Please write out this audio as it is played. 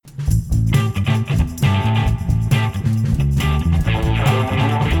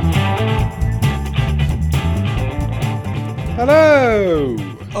Hello!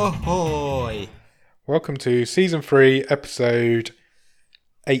 Ahoy! Welcome to Season 3, Episode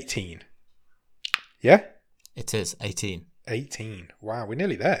 18. Yeah? It is 18. 18. Wow, we're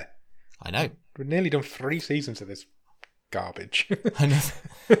nearly there. I know. We've nearly done 3 seasons of this garbage.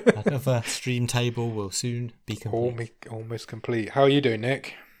 Another stream table will soon be complete. Almost complete. How are you doing,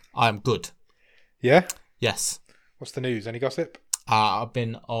 Nick? I'm good. Yeah? Yes. What's the news? Any gossip? I've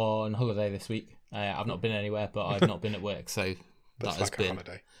been on holiday this week. I've not been anywhere, but I've not been at work, so That's that has like been a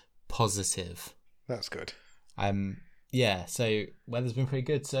holiday. positive. That's good. Yeah, so weather's been pretty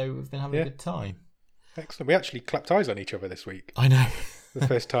good, so we've been having a good time. Excellent. We actually clapped eyes on each other this week. I know. The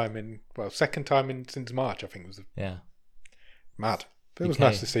first time second time since March, I think it was. Yeah. Mad. But it was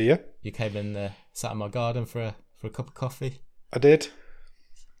nice to see you. You came in, sat in my garden for a cup of coffee. I did.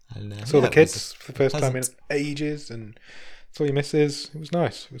 And, saw the kids for the first time in ages and saw your missus. It was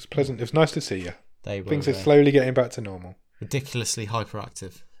nice. It was pleasant. It was nice to see you. Things are slowly getting back to normal. Ridiculously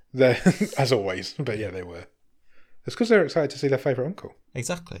hyperactive. As always. But yeah, they were. It's because they were excited to see their favourite uncle.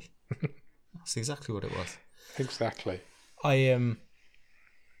 Exactly. That's exactly what it was. Exactly. I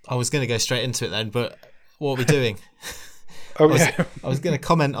was going to go straight into it then, but what are we doing? I was going to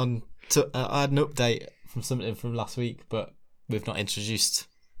comment on. I had an update from something from last week, but we've not introduced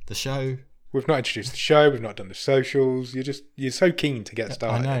the show. We've not introduced the show. We've not done the socials. You're so keen to get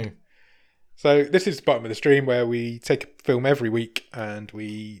started. I know. So this is Bottom of the Stream, where we take a film every week and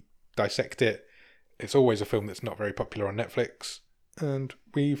we dissect it. It's always a film that's not very popular on Netflix, and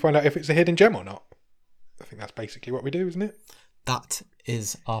we find out if it's a hidden gem or not. I think that's basically what we do, isn't it? That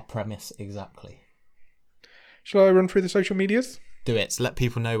is our premise, exactly. Shall I run through the social medias? Do it. Let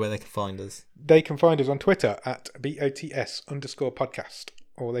people know where they can find us. They can find us on Twitter at BOTS_podcast,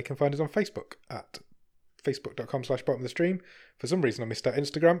 or they can find us on Facebook at facebook.com/bottom of the stream. For some reason I missed out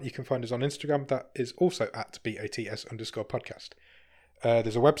Instagram. You can find us on Instagram. That is also at BOTS_podcast.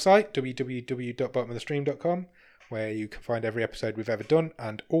 There's a website, www.bottomofthestream.com, where you can find every episode we've ever done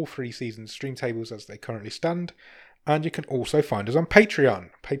and all 3 seasons stream tables as they currently stand. And you can also find us on Patreon.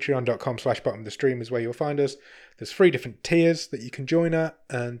 Patreon.com/bottomofthestream is where you'll find us. There's 3 different tiers that you can join at,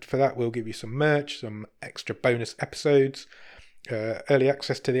 and for that we'll give you some merch, some extra bonus episodes, early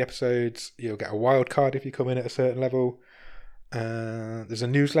access to the episodes. You'll get a wild card if you come in at a certain level. There's a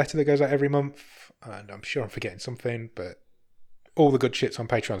newsletter that goes out every month, and I'm sure I'm forgetting something, but all the good shit's on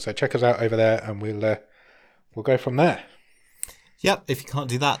Patreon. So check us out over there, and we'll go from there. Yep, if you can't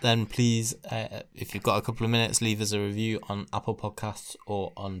do that, then please, if you've got a couple of minutes, leave us a review on Apple Podcasts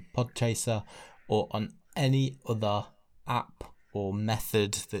or on Podchaser or on any other app or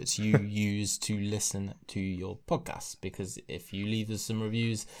method that you use to listen to your podcasts. Because if you leave us some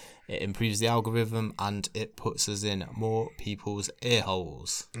reviews, it improves the algorithm and it puts us in more people's ear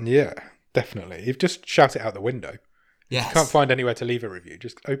holes. Yeah, definitely. You've just shout it out the window. Yes. If you can't find anywhere to leave a review,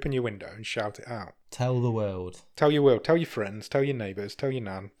 just open your window and shout it out. Tell the world. Tell your world. Tell your friends. Tell your neighbours. Tell your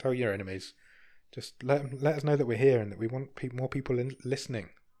nan. Tell your enemies. Just let us know that we're here and that we want more people listening.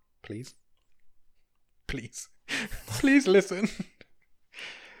 Please. Please. Please listen.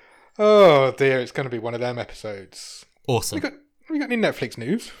 Oh dear, it's going to be one of them episodes. Awesome. We got any Netflix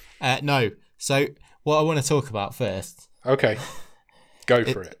news? No. So what I want to talk about first. Okay. Go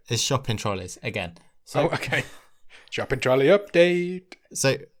for it. Is shopping trolleys again. So, okay. Shopping trolley update.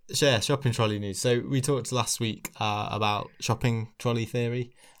 So, yeah, shopping trolley news. So, we talked last week about shopping trolley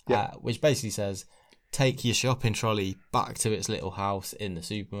theory, which basically says take your shopping trolley back to its little house in the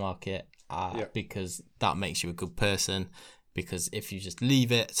supermarket because that makes you a good person. Because if you just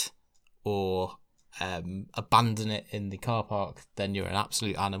leave it or abandon it in the car park, then you're an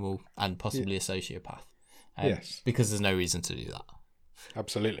absolute animal and possibly a sociopath. Yes. Because there's no reason to do that.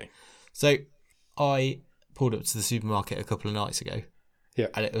 Absolutely. So, I pulled up to the supermarket a couple of nights ago. Yeah.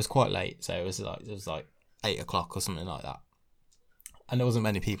 And it was quite late, so it was like 8 o'clock or something like that. And there wasn't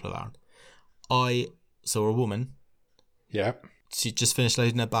many people around. I saw a woman. Yeah. She just finished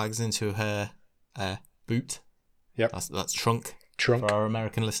loading her bags into her boot. Yep. That's trunk. Trunk. For our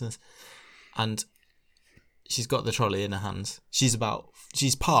American listeners. And she's got the trolley in her hands. She's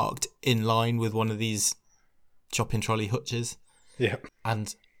parked in line with one of these shopping trolley hutches. Yeah.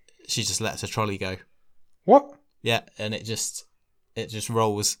 And she just lets her trolley go. What? Yeah, and it just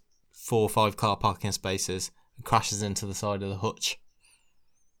rolls 4 or 5 car parking spaces and crashes into the side of the hutch.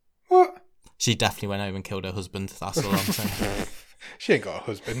 What? She definitely went home and killed her husband. That's all I'm saying. She ain't got a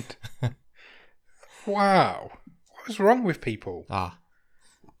husband. Wow. What is wrong with people?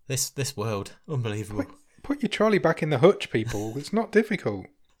 This world. Unbelievable. Put your trolley back in the hutch, people. It's not difficult.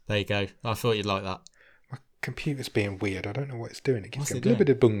 There you go. I thought you'd like that. computer's being weird. I don't know what it's doing. It keeps What's going it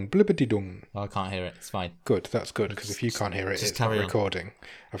doing? blibbity-dung, blibbity-dung. Oh, I can't hear it. It's fine. Good, that's good, because if you can't hear it, Just it's not carry on. recording.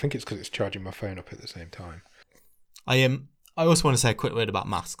 I think it's because it's charging my phone up at the same time. I also want to say a quick word about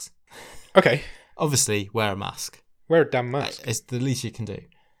masks. Okay, Obviously, wear a mask. wear a damn mask. It's the least you can do.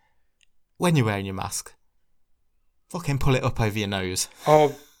 When you're wearing your mask, fucking pull it up over your nose.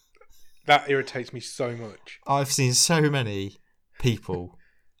 Oh, that irritates me so much. I've seen so many people,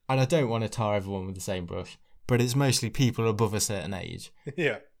 and I don't want to tar everyone with the same brush, but it's mostly people above a certain age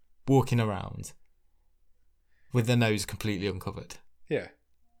Yeah, walking around with their nose completely uncovered. yeah.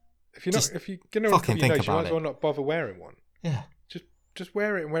 If Just you're gonna fucking uncover your think nose, you might about as well not bother wearing one. Yeah. Just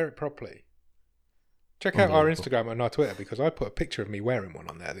wear it and wear it properly. Check out our Unbelievable. Instagram and our Twitter, because I put a picture of me wearing one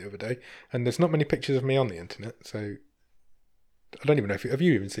on there the other day, and there's not many pictures of me on the internet, so I don't even know if have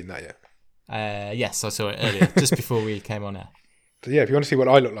you even seen that yet? Yes, I saw it earlier, just before we came on air. So yeah, if you want to see what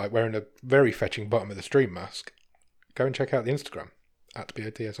I look like wearing a very fetching bottom of the stream mask, go and check out the Instagram at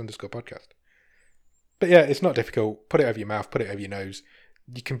BOTS_podcast. But yeah, it's not difficult. Put it over your mouth, put it over your nose.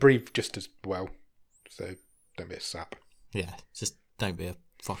 You can breathe just as well, so don't be a sap. Yeah, just don't be a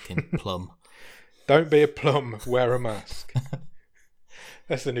fucking plum. Don't be a plum, wear a mask.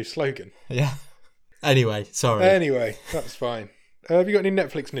 That's the new slogan. Yeah. Anyway, sorry. Anyway, that's fine. Have you got any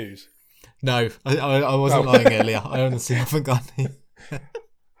Netflix news? No, I wasn't Oh. lying earlier. I honestly haven't got any.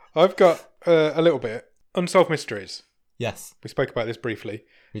 I've got a little bit. Unsolved Mysteries. Yes. We spoke about this briefly.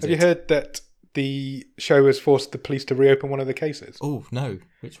 we Have did. you heard that the show has forced the police to reopen one of the cases? Oh, no.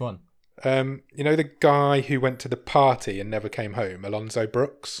 Which one? You know the guy who went to the party and never came home, Alonzo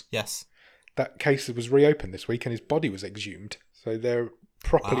Brooks? Yes. That case was reopened this week and his body was exhumed. So they're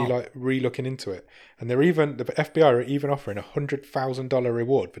properly Wow. re-looking into it. And the FBI are even offering a $100,000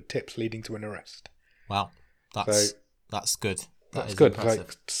 reward for tips leading to an arrest. Wow. That's good. That's is good. Impressive.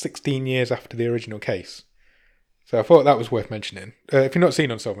 Like 16 years after the original case. So I thought that was worth mentioning. If you've not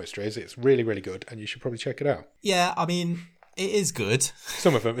seen Unsolved Mysteries, it's really, really good, and you should probably check it out. Yeah, I mean, it is good.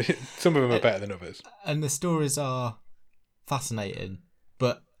 Some of them are better than others. And the stories are fascinating.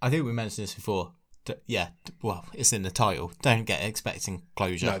 But I think we mentioned this before. Well, it's in the title. Don't get expecting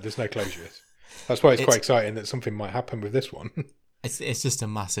closure. No, there's no closure. That's why it's quite It's- exciting that something might happen with this one. It's just a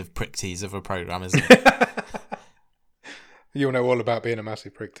massive prick tease of a programme, isn't it? You'll know all about being a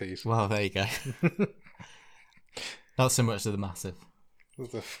massive prick tease. Well, there you go. Not so much of the massive.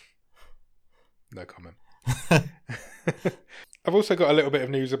 No comment. I've also got a little bit of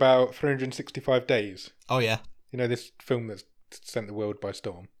news about 365 Days. Oh, yeah. You know, this film that's sent the world by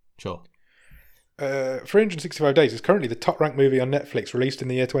storm. Sure. 365 Days is currently the top-ranked movie on Netflix, released in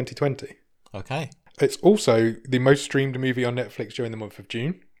the year 2020. Okay. It's also the most streamed movie on Netflix during the month of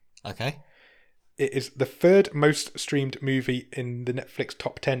June. Okay. It is the third most streamed movie in the Netflix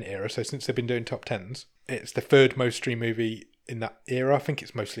top 10 era. So since they've been doing top 10s, it's the third most streamed movie in that era. I think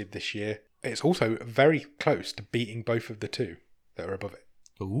it's mostly this year. It's also very close to beating both of the two that are above it.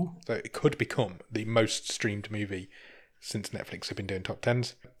 Ooh. So it could become the most streamed movie since Netflix have been doing top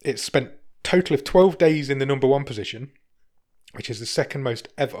 10s. It's spent total of 12 days in the number one position, which is the second most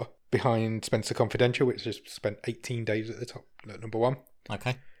ever, behind Spencer Confidential, which has spent 18 days at the top, at number one.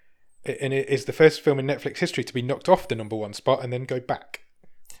 Okay. And it is the first film in Netflix history to be knocked off the number one spot and then go back.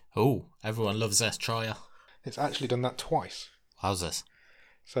 Ooh. Everyone loves S. Trier. It's actually done that twice. How's this?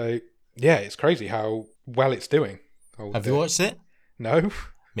 So, yeah, it's crazy how well it's doing. Have you watched it? No.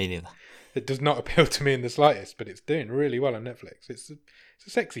 Me neither. It does not appeal to me in the slightest, but it's doing really well on Netflix. It's a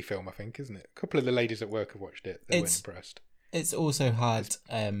sexy film, I think, isn't it? A couple of the ladies at work have watched it. They weren't impressed. It's also had,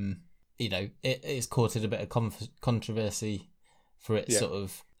 it's courted a bit of controversy for its sort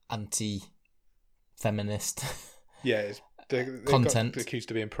of anti-feminist Yeah, they content. got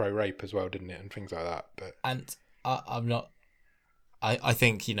accused of being pro-rape as well, didn't it? And things like that. But And I'm not... I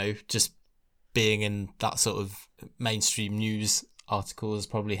think, just being in that sort of mainstream news article has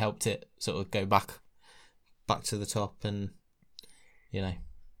probably helped it sort of go back to the top and,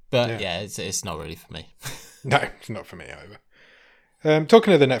 But, yeah it's not really for me. no, it's not for me either.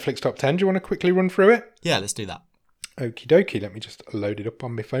 Talking of the Netflix top 10, do you want to quickly run through it? Yeah, let's do that. Okie dokie, let me just load it up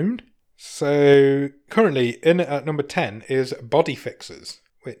on my phone. So, currently in at number 10 is Body Fixers,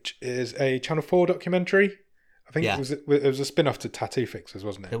 which is a Channel 4 documentary. I think it was a spin-off to Tattoo Fixers,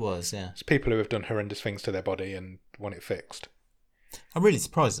 wasn't it? It was, yeah. It's people who have done horrendous things to their body and want it fixed. I'm really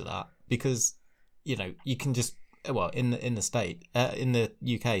surprised at that because, you can just... Well, in the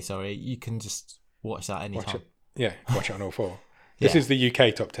UK, sorry, you can just watch that anytime. Watch it on all four. This is the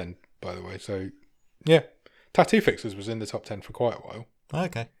UK top 10, by the way. So, yeah. Tattoo Fixers was in the top 10 for quite a while.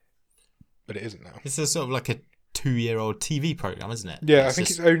 Okay. But it isn't now. It's a sort of like a 2-year-old TV program, isn't it? Yeah, I think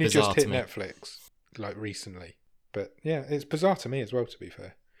it's only just hit me. Netflix. like recently. But yeah, it's bizarre to me as well, to be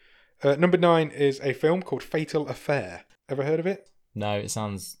fair. Number 9 is a film called Fatal Affair. Ever heard of it? No, it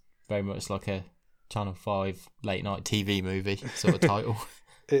sounds very much like a Channel 5 late night TV movie sort of title.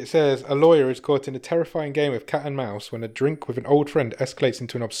 It says, a lawyer is caught in a terrifying game of cat and mouse when a drink with an old friend escalates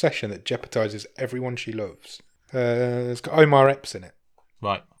into an obsession that jeopardizes everyone she loves. It's got Omar Epps in it.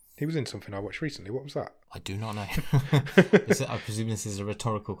 Right. He was in something I watched recently. What was that? I do not know. I presume this is a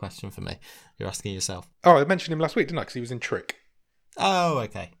rhetorical question for me. You're asking yourself. Oh, I mentioned him last week, didn't I? Because he was in Trick. Oh,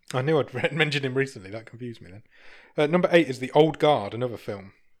 okay. I knew I'd mentioned him recently. That confused me then. Number 8 is The Old Guard, another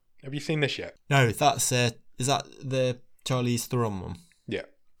film. Have you seen this yet? No, that's is that the Charlize Theron one? Yeah.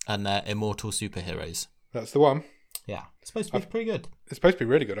 And they're immortal superheroes. That's the one. Yeah. It's supposed to be pretty good. It's supposed to be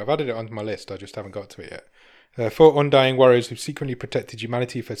really good. I've added it onto my list. I just haven't got to it yet. 4 undying warriors who secretly protected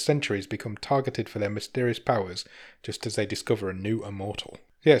humanity for centuries become targeted for their mysterious powers just as they discover a new immortal.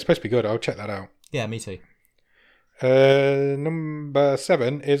 Yeah, it's supposed to be good. I'll check that out. Yeah, me too. Number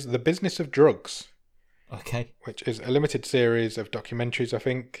 7 is The Business of Drugs. Okay. Which is a limited series of documentaries, I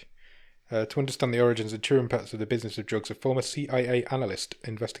think. To understand the origins and true impacts of the business of drugs, a former CIA analyst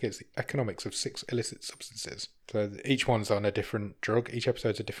investigates the economics of 6 illicit substances. So each one's on a different drug. Each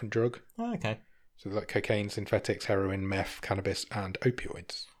episode's a different drug. Oh, okay. So like cocaine, synthetics, heroin, meth, cannabis, and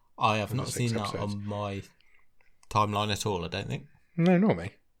opioids. I have not seen that on my timeline at all, I don't think. No, not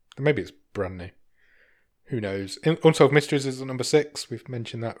me. Maybe it's brand new. Who knows? Unsolved Mysteries is at number 6. We've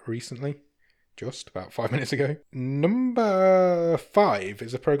mentioned that recently. Just about 5 minutes ago. Number 5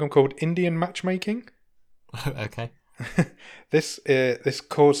 is a program called Indian Matchmaking. Okay. This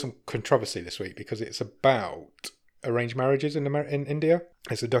caused some controversy this week because it's about arranged marriages in India.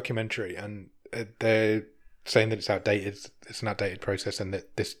 It's a documentary, and they're saying that it's outdated. It's an outdated process, and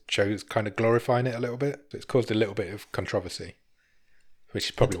that this show is kind of glorifying it a little bit. So it's caused a little bit of controversy, which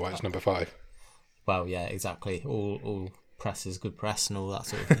is probably why it's number 5. Well, yeah, exactly. All press is good press and all that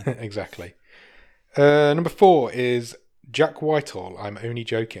sort of thing. Exactly. Number 4 is Jack Whitehall, I'm Only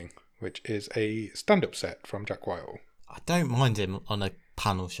Joking, which is a stand-up set from Jack Whitehall. I don't mind him on a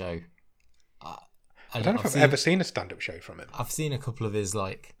panel show. I don't know if I've ever seen a stand-up show from him. I've seen a couple of his,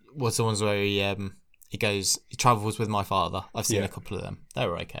 what's the ones where he travels with my father. I've seen a couple of them. They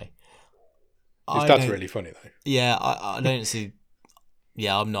were okay. His dad's really funny, though. Yeah, I don't see...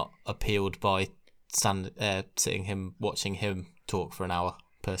 Yeah, I'm not appealed by watching him talk for an hour,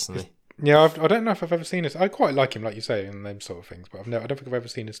 personally. Yeah, I don't know if I've ever seen this. I quite like him, like you say, and them sort of things, but I don't think I've ever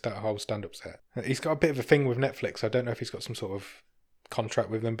seen his whole stand-up set. He's got a bit of a thing with Netflix. I don't know if he's got some sort of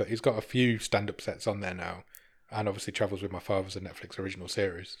contract with them, but he's got a few stand-up sets on there now, and obviously Travels with My Father's a Netflix original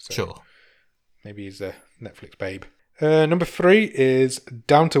series. So sure. Maybe he's a Netflix babe. Number 3 is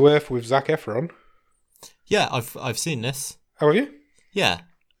Down to Earth with Zac Efron. Yeah, I've seen this. Oh, have you? Yeah,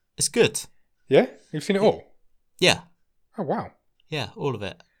 it's good. Yeah? You've seen it all? Yeah. Oh, wow. Yeah, all of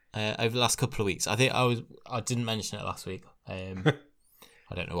it. Over the last couple of weeks. I think I didn't mention it last week. I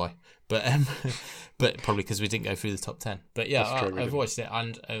don't know why, but probably because we didn't go through the top 10. But yeah, I've watched it,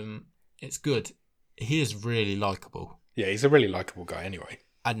 and it's good. He is really likable. Yeah, he's a really likable guy anyway.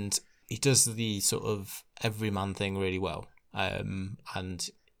 And he does the sort of everyman thing really well. And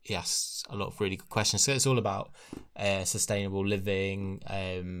he asks a lot of really good questions. So it's all about sustainable living,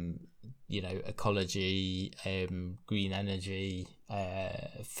 ecology, green energy,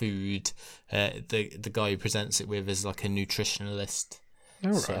 food. The guy who presents it with is like a nutritionalist. Oh,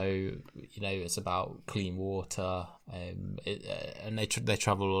 right. So it's about clean water, and they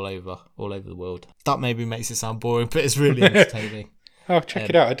travel all over the world. That maybe makes it sound boring, but it's really entertaining. I'll check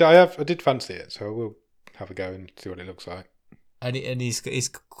it out. I did fancy it, so I will have a go and see what it looks like. And he's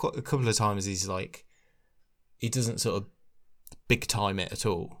quite a couple of times he's like, he doesn't sort of big time it at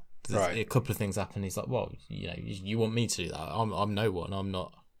all. Right. A couple of things happen. He's like, well, you want me to do that? I'm no one. I'm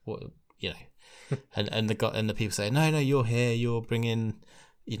not. What and the people say, no, you're here. You're bringing,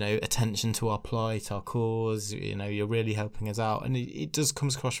 attention to our plight, our cause. You're really helping us out, and it does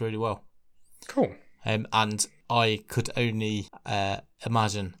comes across really well. Cool. And I could only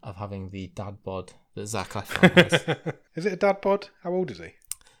imagine of having the dad bod that Zac Efron has. Is it a dad bod? How old is he?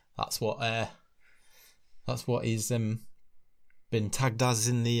 That's what he's been tagged as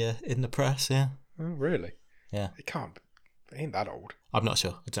in the press. Yeah. Oh, really? Yeah. He ain't that old. I'm not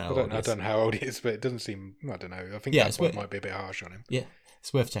sure. I don't know how old he is, but it doesn't seem. I don't know. I think that bod might be a bit harsh on him. Yeah,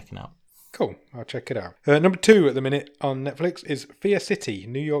 it's worth checking out. Cool. I'll check it out. Number 2 at the minute on Netflix is Fear City: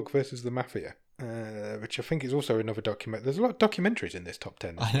 New York versus the Mafia. Which I think is also another document. There's a lot of documentaries in this top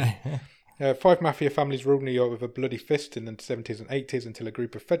 10. I know. 5 mafia families ruled New York with a bloody fist in the 70s and 80s until a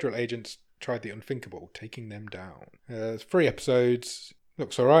group of federal agents tried the unthinkable, taking them down. There's 3 episodes.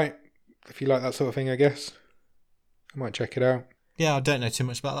 Looks alright. if you like that sort of thing, I guess I might check it out. Yeah, I don't know too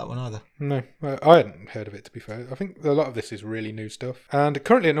much about that one either. No, I hadn't heard of it, to be fair. I think a lot of this is really new stuff. And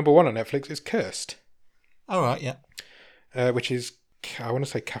currently at number 1 on Netflix is Cursed. All right, yeah. Which is, I want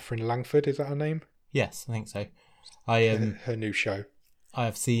to say Catherine Langford, is that her name? Yes, I think so. Her new show. I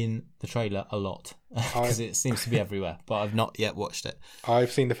have seen the trailer a lot because it seems to be everywhere, but I've not yet watched it.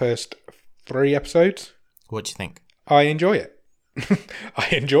 I've seen the first 3 episodes. What do you think? I enjoy it. I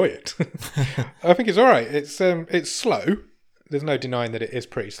enjoy it. I think it's all right. It's slow. There's no denying that it is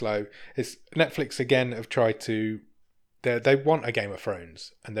pretty slow. It's Netflix again have tried to. They want a Game of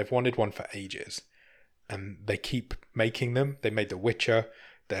Thrones, and they've wanted one for ages, and they keep making them. They made The Witcher.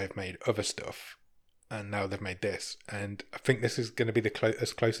 They've made other stuff, and now they've made this. And I think this is going to be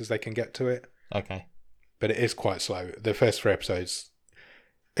as close as they can get to it. Okay. But it is quite slow. The first 3 episodes.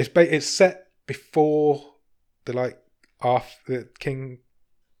 It's set before the King.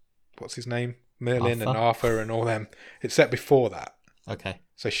 What's his name? Merlin and Arthur and all them. It's set before that. Okay.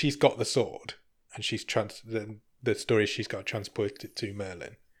 So she's got the sword, and she's the story is she's got to transport it to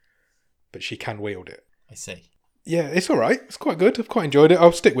Merlin, but she can wield it. I see. Yeah, it's all right. It's quite good. I've quite enjoyed it.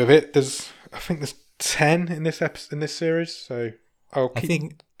 I'll stick with it. I think there's 10 in this series, so I'll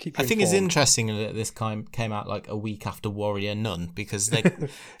keep. I think it's interesting that this came out like a week after Warrior Nun because they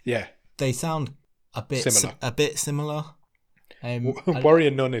they sound a bit similar. Warrior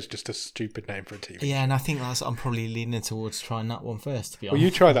Nun is just a stupid name for a TV. Yeah, and I think I'm probably leaning towards trying that one first, to be honest. Well,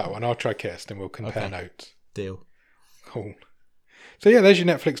 you try that one. I'll try Kirst, and we'll compare notes. Deal. Cool. So yeah, there's your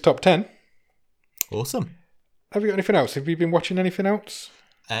Netflix top 10. Awesome. Have you got anything else? Have you been watching anything else?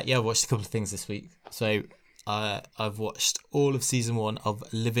 Yeah, I've watched a couple of things this week. So I've watched all of season 1 of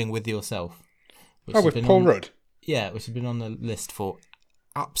Living with Yourself. With Paul Rudd. Yeah, which has been on the list for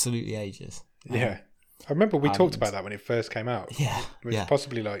absolutely ages. Yeah. I remember we talked about that when it first came out. Yeah. It was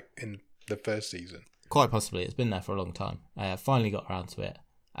possibly like in the first season. Quite possibly. It's been there for a long time. Finally got around to it.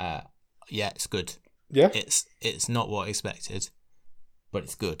 Yeah, it's good. Yeah? It's not what I expected, but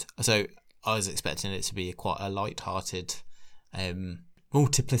it's good. So I was expecting it to be quite a light-hearted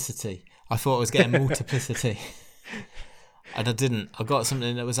multiplicity. I thought I was getting multiplicity. And I didn't. I got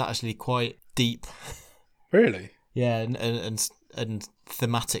something that was actually quite deep. Really? Yeah, and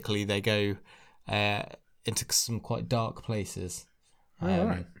thematically they go into some quite dark places.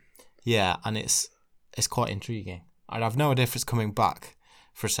 Right. Yeah, and it's quite intriguing. And I've no idea if it's coming back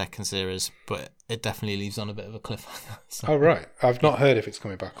for a second series, but it definitely leaves on a bit of a cliffhanger. So. Oh, right. I've not heard if it's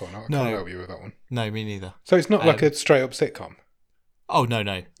coming back or not. I can't help you with that one. No, me neither. So it's not like a straight-up sitcom? Oh, no.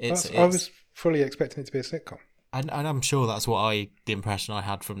 I was fully expecting it to be a sitcom. And I'm sure that's the impression I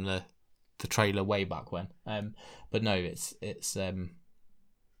had from the trailer way back when. But no, it's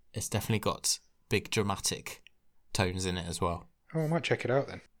definitely got big dramatic tones in it as well. Oh, I might check it out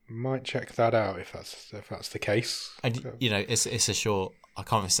then. Might check that out if that's the case. And it's a short. I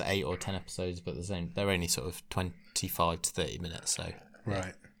can't remember if it's 8 or 10 episodes, but they're only sort of 25 to 30 minutes, so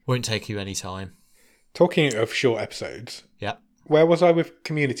right, won't take you any time. Talking of short episodes, yeah. Where was I with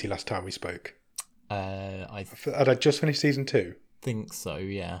Community last time we spoke? Had I just finished season 2? Think so,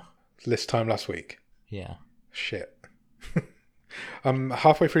 yeah. This time last week. Yeah. Shit. I'm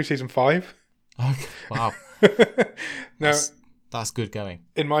halfway through season 5. Okay. Wow. Now, that's good going.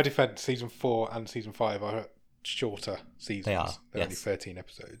 In my defence, season 4 and season 5 are shorter seasons. They are. They're only 13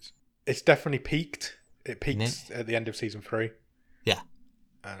 episodes. It's definitely peaked. It peaks at the end of season 3. Yeah.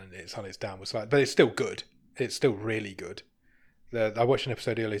 And it's on its downward slide. But it's still good. It's still really good. I watched an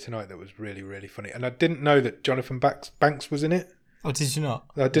episode earlier tonight that was really, really funny. And I didn't know that Jonathan Banks was in it. Oh, did you not?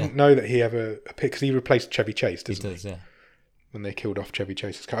 I didn't know that he ever... Because he replaced Chevy Chase, doesn't he? He does, yeah. When they killed off Chevy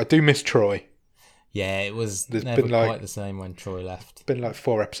Chase's character. I do miss Troy. Yeah, it was There's never been quite the same when Troy left. It's been like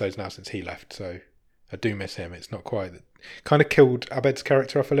 4 episodes now since he left, so I do miss him. It's not quite... Kind of killed Abed's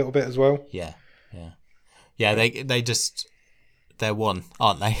character off a little bit as well. Yeah. They just... They're one,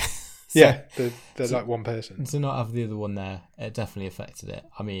 aren't they? So, yeah, they're like one person. To not have the other one there, it definitely affected it.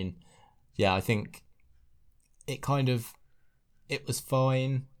 I mean, yeah, I think it was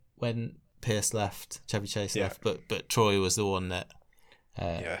fine when Pierce left, Chevy Chase left, but Troy was the one that,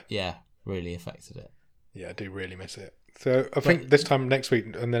 really affected it. Yeah, I do really miss it. So I think this time next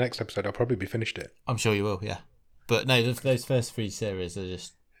week and the next episode, I'll probably be finished it. I'm sure you will, yeah. But no, those first 3 series are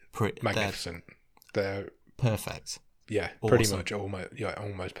just magnificent. They're perfect. Yeah, awesome. Pretty much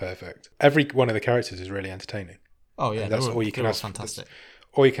almost perfect. Every one of the characters is really entertaining. Oh yeah, and that's all you can ask. Fantastic.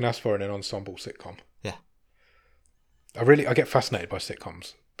 All you can ask for in an ensemble sitcom. Yeah. I get fascinated by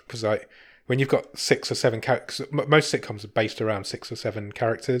sitcoms because when you've got 6 or 7 characters, most sitcoms are based around 6 or 7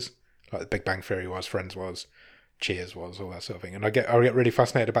 characters, like The Big Bang Theory was, Friends was, Cheers was, all that sort of thing. And I get really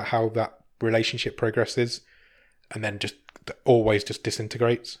fascinated about how that relationship progresses, and then just always just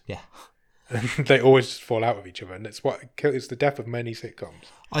disintegrates. Yeah. And they always just fall out with each other, and it's the death of many sitcoms.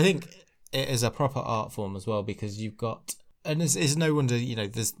 I think it is a proper art form as well, because you've got, and it's no wonder, you know,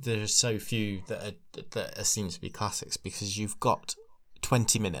 there's so few that seem to be classics, because you've got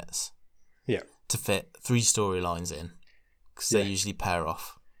 20 minutes to fit 3 storylines in, because they usually pair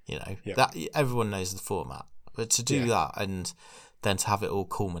off, you know, that everyone knows the format, but to do that and then to have it all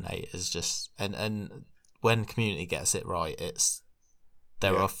culminate is just, and when Community gets it right,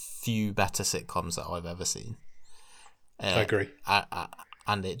 there are few better sitcoms that I've ever seen. I agree.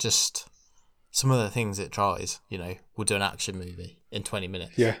 And it just, some of the things it tries, you know, we'll do an action movie in 20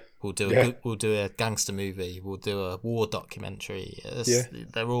 minutes. Yeah. We'll do a gangster movie. We'll do a war documentary.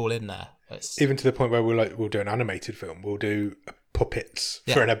 They're all in there. Even to the point where we'll do an animated film. We'll do puppets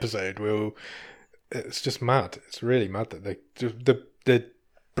for an episode. It's just mad. It's really mad that the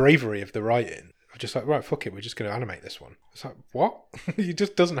bravery of the writing. Just like, right, fuck it, we're just going to animate this one. It's like, what? It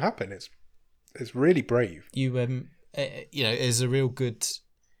just doesn't happen. It's really brave. You you know, is a real good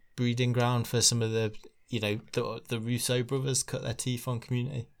breeding ground for some of the, you know, the Russo brothers cut their teeth on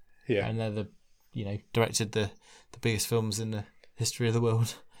Community. Yeah. And they're directed the biggest films in the history of the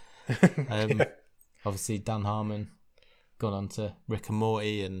world. Obviously Dan Harmon gone on to Rick and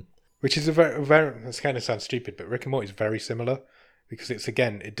Morty, and which is a very this kind of sounds stupid, but Rick and Morty is very similar, because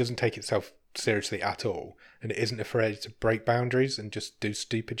it doesn't take itself seriously at all, and it isn't afraid to break boundaries and just do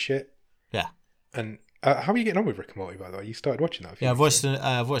stupid shit. Yeah. And how are you getting on with Rick and Morty, by the way? You started watching that? I've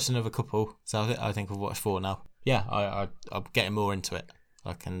watched another couple, so I think I've watched 4 now. Yeah, I'm getting more into it.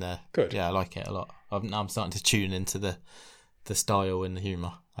 I can. Good. Yeah, I like it a lot. I'm starting to tune into the style and the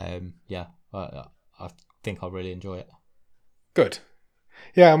humour. I think I'll really enjoy it. Good.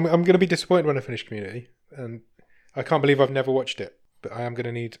 Yeah, I'm going to be disappointed when I finish Community, and I can't believe I've never watched it, but I am going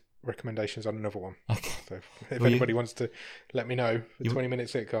to need recommendations on another one. Okay. So if anybody wants to let me know, the 20-minute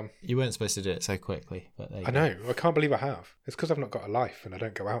sitcom. You weren't supposed to do it so quickly, but I know. I can't believe I have. It's because I've not got a life and I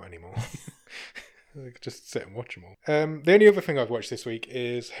don't go out anymore. I could just sit and watch them all. The only other thing I've watched this week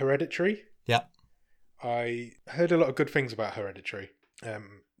is Hereditary. Yeah. I heard a lot of good things about Hereditary.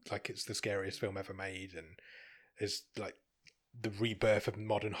 Like it's the scariest film ever made, and is like the rebirth of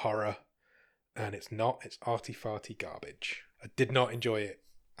modern horror. And it's not. It's arty-farty garbage. I did not enjoy it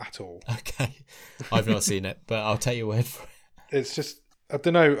at all. Okay. I've not seen it, but I'll take your word for it. It's just, I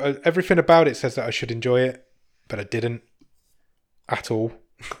don't know. Everything about it says that I should enjoy it, but I didn't at all.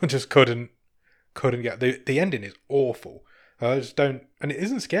 I just couldn't get the ending is awful. I just don't, and it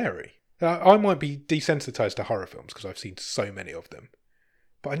isn't scary. I might be desensitized to horror films because I've seen so many of them,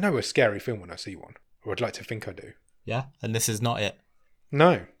 but I know a scary film when I see one, or I'd like to think I do. Yeah, and this is not it.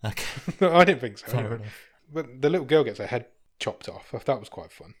 No. Okay. I didn't think so. Fair Anyway. enough. But the little girl gets her head chopped off. That was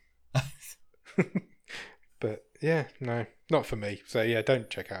quite fun. But yeah, no, not for me. So yeah, don't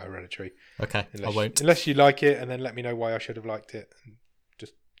check out Hereditary. Okay, I won't. Unless you like it, and then let me know why I should have liked it, and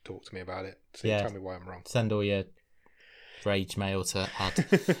just talk to me about it. So Yeah. tell me why I'm wrong. Send all your rage mail to Ad.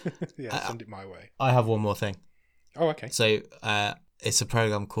 Yeah, send it my way. I have one more thing. Oh, okay. So it's a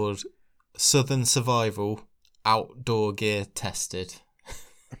program called Southern Survival Outdoor Gear Tested.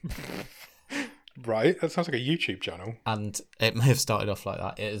 Right, that sounds like a YouTube channel. And it may have started off like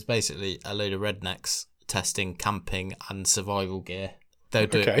that. It is basically a load of rednecks testing camping and survival gear. They'll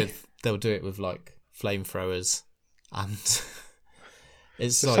do it with like flamethrowers, and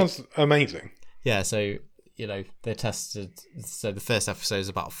it sounds amazing. Yeah, so you know they tested. So the first episode is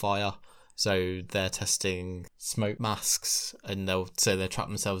about fire. So they're testing smoke masks, and they trap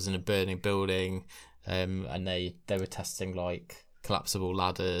themselves in a burning building, and they were testing like collapsible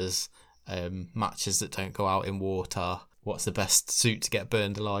ladders. Matches that don't go out in water. What's the best suit to get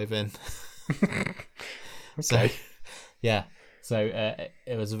burned alive in? Okay. So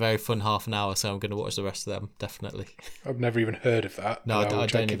it was a very fun half an hour, so I'm going to watch the rest of them, definitely. I've never even heard of that. No, I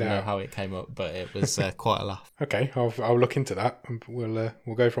don't even know how it came up, but it was quite a laugh. Okay, I'll look into that, and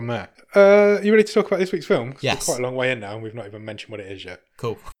we'll go from there. You ready to talk about this week's film? Yes. We're quite a long way in now, and we've not even mentioned what it is yet.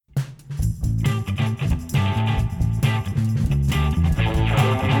 Cool.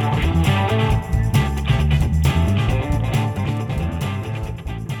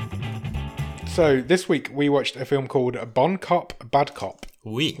 So this week we watched a film called Bon Cop, Bad Cop,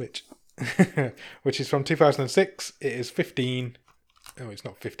 Oui. which is from 2006. It is 15. Oh, it's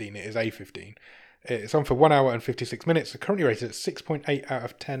not 15. It is A15. It's on for 1 hour and 56 minutes. It's currently rated at 6.8 out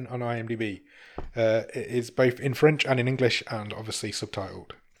of 10 on IMDb. It is both in French and in English, and obviously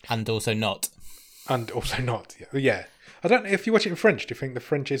subtitled. And also not. Yeah. I don't know if you watch it in French. Do you think the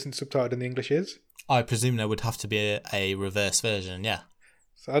French isn't subtitled and the English is? I presume there would have to be a reverse version. Yeah.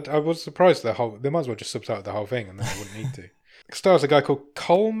 So I was surprised they might as well just subtitle the whole thing and then they wouldn't need to. It stars a guy called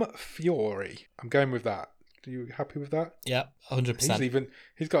Colm Fiore. I'm going with that. Are you happy with that? Yeah, 100%.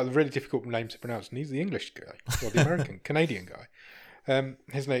 He's got a really difficult name to pronounce, and he's the English guy, or the American, Canadian guy.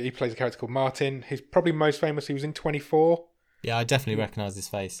 He plays a character called Martin. He's probably most famous. He was in 24. Yeah, I definitely recognise his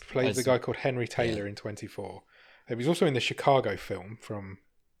face. Plays a guy called Henry Taylor in 24. He was also in the Chicago film from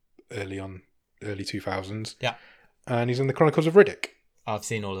early 2000s. Yeah. And he's in the Chronicles of Riddick. I've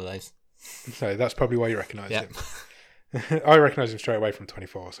seen all of those. So that's probably why you recognise him. I recognise him straight away from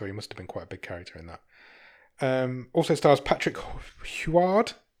 24, so he must have been quite a big character in that. Also stars Patrick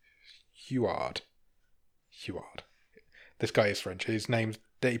Huard. This guy is French. He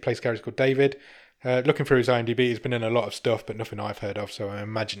plays a character called David. Looking through his IMDb, he's been in a lot of stuff, but nothing I've heard of, so I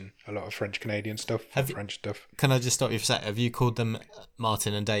imagine a lot of French-Canadian stuff. French stuff. Can I just stop you for a sec? Have you called them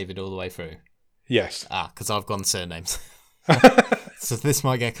Martin and David all the way through? Yes. Because I've gone surnames. So this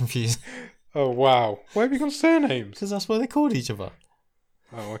might get confusing. Oh, wow. Why have you got surnames? Because that's what they called each other.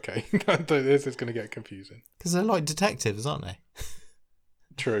 Oh, okay. This is going to get confusing. Because they're like detectives, aren't they?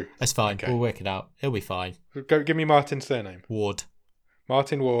 True. That's fine. Okay. We'll work it out. It'll be fine. Give me Martin's surname. Ward.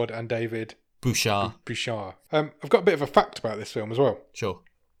 Martin Ward and David Bouchard. I've got a bit of a fact about this film as well. Sure.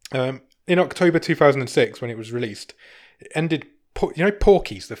 In October 2006, when it was released, it ended... You know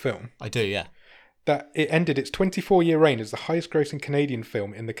Porky's, the film? I do, yeah. That it ended its 24-year reign as the highest-grossing Canadian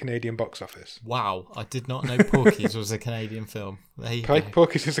film in the Canadian box office. Wow, I did not know Porky's was a Canadian film. There you go.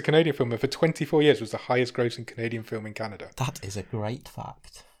 Porky's is a Canadian film, but for 24 years was the highest-grossing Canadian film in Canada. That is a great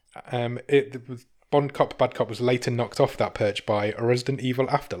fact. Bond Cop, Bad Cop was later knocked off that perch by A Resident Evil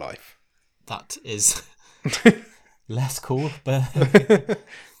Afterlife. That is less cool, but...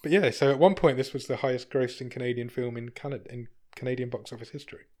 But yeah, so at one point this was the highest-grossing Canadian film in Canada, in Canadian box office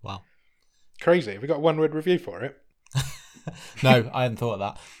history. Wow. Crazy. Have we got a one-word review for it? No, I hadn't thought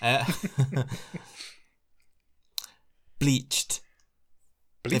of that. Bleached.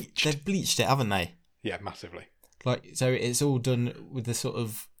 They've bleached it, haven't they? Yeah, massively. So it's all done with the sort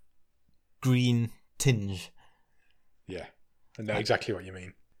of green tinge. Yeah, I know exactly what you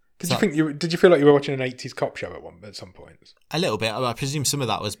mean. Did you feel like you were watching an 80s cop show at some points? A little bit. I presume some of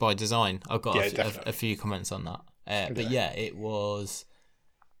that was by design. I've got a few comments on that. But yeah, it was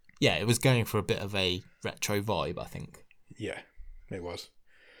going for a bit of a retro vibe, I think. Yeah, it was.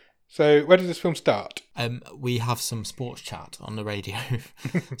 So where does this film start? We have some sports chat on the radio.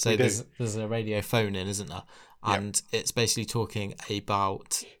 So there's a radio phone in, isn't there? And it's basically talking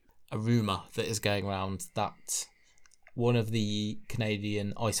about a rumour that is going around that one of the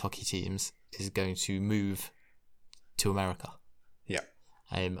Canadian ice hockey teams is going to move to America. Yeah.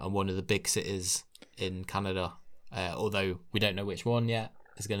 And one of the big cities in Canada, although we don't know which one yet,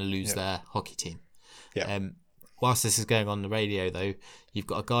 is going to lose their hockey team. Yeah. Whilst this is going on the radio, though, you've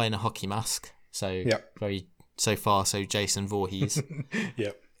got a guy in a hockey mask. So so far, Jason Voorhees.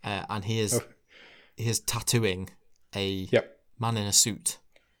 Yep. And he is tattooing a man in a suit.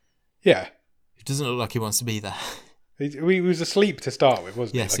 Yeah. Who doesn't look like he wants to be there. He was asleep to start with,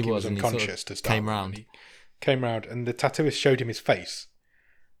 wasn't he? Yes, he was unconscious to start came with. round. He came round, and the tattooist showed him his face,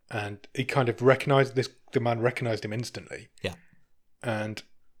 and he kind of recognised the man recognised him instantly. Yeah.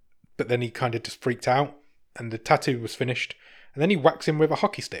 But then he kind of just freaked out, and the tattoo was finished, and then he whacks him with a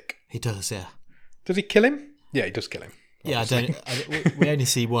hockey stick. He does, yeah. Does he kill him? Yeah, he does kill him. Obviously. Yeah, we only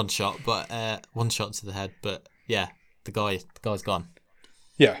see one shot, but one shot to the head. But yeah, the guy's gone.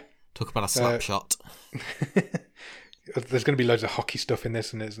 Yeah. Talk about a slap shot. There's going to be loads of hockey stuff in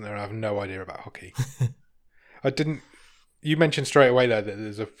this, and isn't there? I have no idea about hockey. You mentioned straight away there that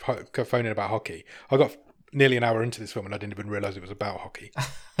there's a phone in about hockey. I got nearly an hour into this film and I didn't even realise it was about hockey.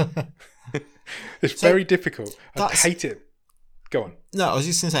 It's very difficult. I hate it. Go on. No, I was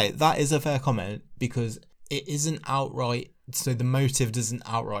just going to say, that is a fair comment because it isn't outright, so the motive doesn't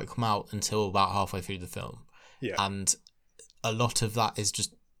outright come out until about halfway through the film. Yeah. And a lot of that is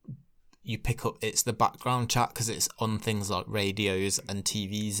just, you pick up, it's the background chat because it's on things like radios and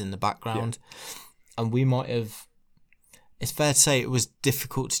TVs in the background. Yeah. And it's fair to say it was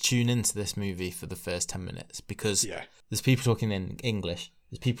difficult to tune into this movie for the first 10 minutes because there's people talking in English,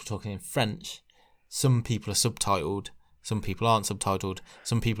 there's people talking in French, some people are subtitled, some people aren't subtitled,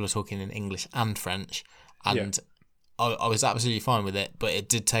 some people are talking in English and French, and I was absolutely fine with it, but it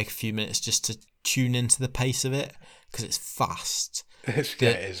did take a few minutes just to tune into the pace of it because it's fast. It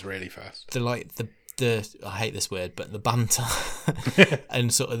is really fast. The I hate this word, but the banter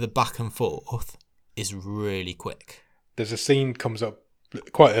and sort of the back and forth is really quick. There's a scene comes up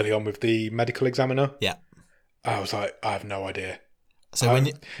quite early on with the medical examiner. Yeah. I was like, I have no idea. So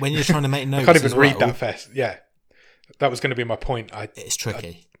when you're trying to make notes, I can't even read that fast. Yeah. That was going to be my point. It's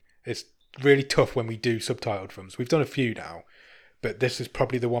tricky. It's really tough when we do subtitled films. We've done a few now, but this is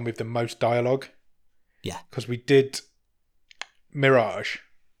probably the one with the most dialogue. Yeah. Because we did Mirage.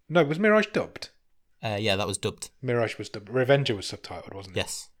 No, was Mirage dubbed? Yeah, that was dubbed. Mirage was dubbed. Revenger was subtitled, wasn't it?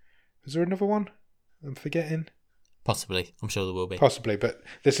 Yes. Was there another one I'm forgetting? Possibly. I'm sure there will be. Possibly, but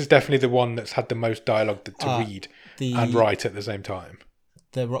this is definitely the one that's had the most dialogue to read and write at the same time.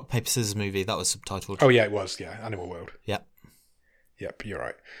 The Rock, Paper, Scissors movie, that was subtitled. Oh, yeah, it was. Yeah, Animal World. Yep. Yep, you're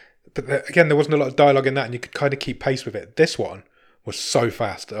right. But again, there wasn't a lot of dialogue in that, and you could kind of keep pace with it. This one was so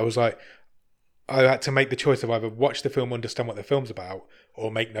fast. I was like, I had to make the choice of either watch the film, understand what the film's about,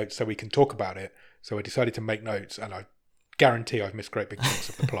 or make notes so we can talk about it. So I decided to make notes, and I guarantee I've missed great big chunks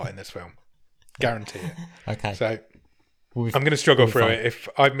of the plot in this film. Guarantee it. Okay. So I'm going to struggle through it. If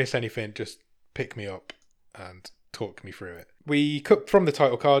I miss anything, just pick me up and talk me through it. We cut from the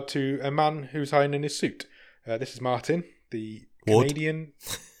title card to a man who's hiding in his suit. This is Martin, the Ward. Canadian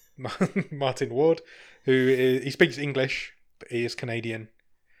Martin Ward, he speaks English, but he is Canadian.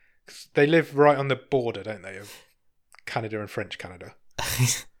 They live right on the border, don't they, of Canada and French Canada.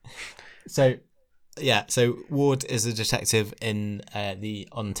 So Ward is a detective in the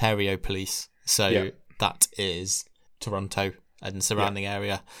Ontario Police. So that is Toronto and surrounding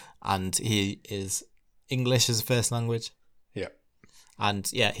area, and he is English as a first language. Yeah. And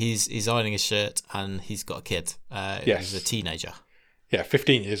he's ironing his shirt, and he's got a kid. He's a teenager. Yeah,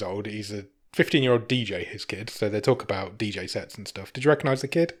 15 years old. He's a 15-year-old DJ, his kid. So they talk about DJ sets and stuff. Did you recognise the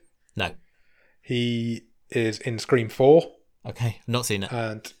kid? No. He is in Scream 4. Okay, not seen it.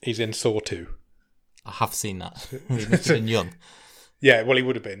 And he's in Saw 2. I have seen that. He must have been young. Yeah, well, he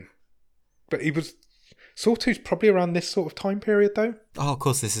would have been. But he was... Saw 2's probably around this sort of time period, though. Oh, of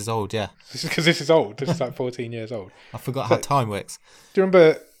course, this is old, yeah. Because this is old. This is like 14 years old. I forgot how time works. Do you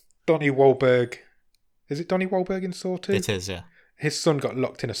remember Donnie Wahlberg? Is it Donnie Wahlberg in Saw 2? It is, yeah. His son got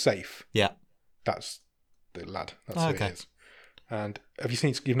locked in a safe. Yeah. That's the lad. That's who it is. And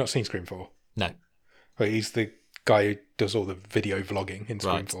you've not seen Scream 4? No. Well, he's the guy who does all the video vlogging in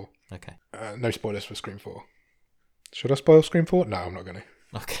Scream 4. Okay. No spoilers for Scream 4. Should I spoil Scream 4? No, I'm not going to.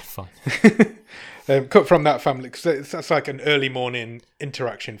 Okay, fine. Cut from that family, because that's like an early morning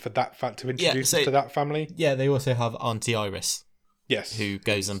interaction for that to introduce us to that family. Yeah, they also have Auntie Iris. Yes. Who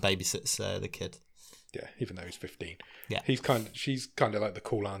goes and babysits the kid. Yeah, even though he's 15. Yeah. She's kind of like the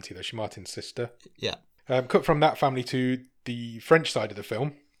cool auntie, though. She's Martin's sister. Yeah. Cut from that family to the French side of the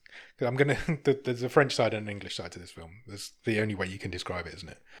film. There's a French side and an English side to this film. That's the only way you can describe it, isn't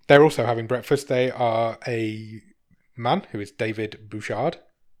it? They're also having breakfast. They are a man who is David Bouchard.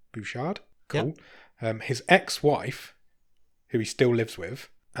 Bouchard? Cool. Yep. His ex-wife, who he still lives with,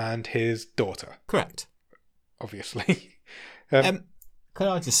 and his daughter. Correct. Obviously. Can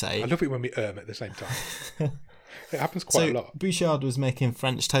I just say... I love it when we at the same time. It happens quite a lot. Bouchard was making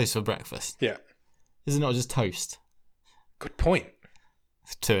French toast for breakfast. Yeah. Is it not just toast? Good point.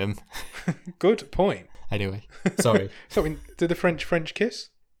 To him. Good point. Anyway, sorry. So, do the French kiss?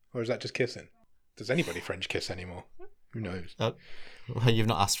 Or is that just kissing? Does anybody French kiss anymore? Who knows? Well, you've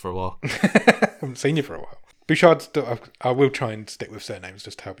not asked for a while. I haven't seen you for a while. Bouchard's daughter... I will try and stick with surnames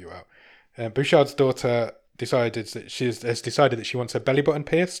just to help you out. Bouchard's daughter... has decided that she wants her belly button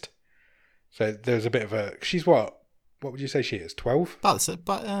pierced. So there's a bit of a... She's what? What would you say she is? 12? I would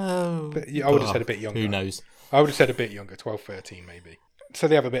have said a bit younger. Who knows? I would have said a bit younger, 12, 13 maybe. So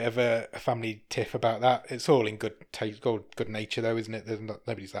they have a bit of a family tiff about that. It's all in good taste, good nature though, isn't it?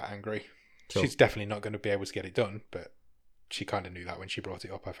 Nobody's that angry. Sure. She's definitely not going to be able to get it done, but she kind of knew that when she brought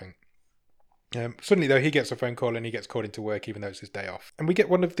it up, I think. Suddenly though, he gets a phone call and he gets called into work even though it's his day off. And we get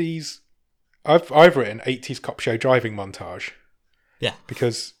one of these... I've written 80s cop show driving montage. Yeah.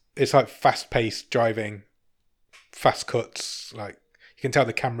 Because it's like fast-paced driving, fast cuts. Like, you can tell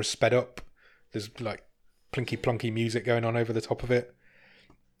the camera's sped up. There's like plinky-plonky music going on over the top of it.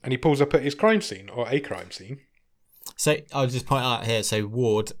 And he pulls up at his crime scene, or a crime scene. So, I'll just point out here, so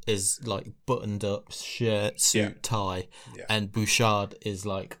Ward is like buttoned up, shirt, suit, tie. Yeah. And Bouchard is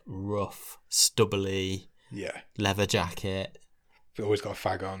like rough, stubbly, leather jacket. He's always got a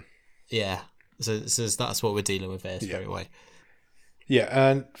fag on. Yeah, so that's what we're dealing with here straight away. Yeah,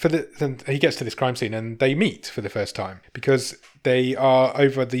 and then he gets to this crime scene and they meet for the first time because they are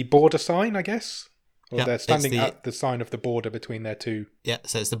over the border sign, I guess, or they're standing at the sign of the border between their two. Yeah,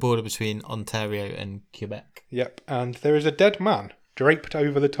 so it's the border between Ontario and Quebec. Yep, and there is a dead man draped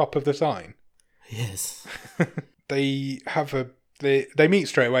over the top of the sign. Yes. They meet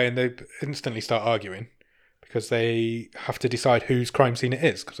straight away and they instantly start arguing. Because they have to decide whose crime scene it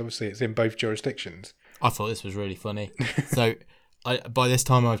is, because obviously it's in both jurisdictions. I thought this was really funny. So by this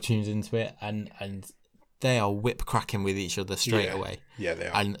time I've tuned into it, and they are whip cracking with each other straight away. Yeah, they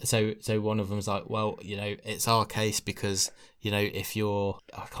are. And so one of them's like, well, it's our case because, if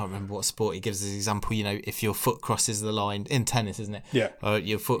I can't remember what sport he gives as an example, if your foot crosses the line, in tennis, isn't it? Yeah.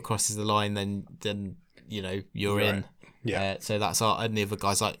 Your foot crosses the line, then you're in. Right. Yeah. So that's our, and the other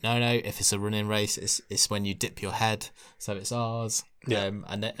guy's like, no, if it's a running race, it's when you dip your head, so it's ours. Yeah.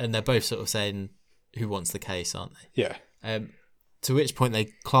 And they're both sort of saying who wants the case, aren't they? Yeah. To which point they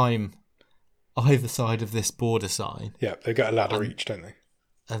climb either side of this border sign. Yeah, they've got a ladder each, don't they?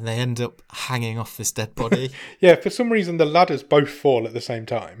 And they end up hanging off this dead body. Yeah, for some reason the ladders both fall at the same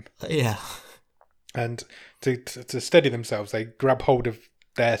time. Yeah. And to steady themselves, they grab hold of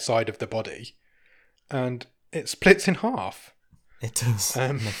their side of the body, and it splits in half. It does.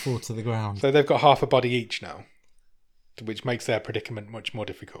 And they fall to the ground. So they've got half a body each now, which makes their predicament much more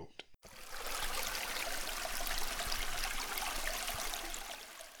difficult.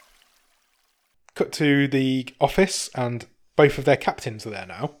 Cut to the office, and both of their captains are there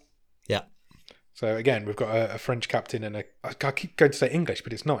now. Yeah. So again, we've got a French captain and I keep going to say English,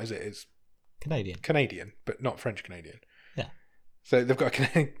 but it's not, is it? It's Canadian, but not French Canadian. Yeah. So they've got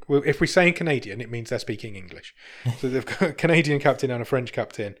if we're saying Canadian, it means they're speaking English. So they've got a Canadian captain and a French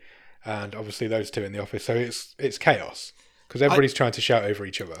captain, and obviously those two in the office. So it's chaos because everybody's trying to shout over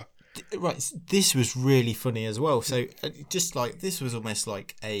each other. Right. This was really funny as well. So just like this was almost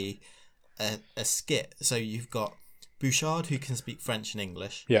like a skit. So you've got Bouchard, who can speak French and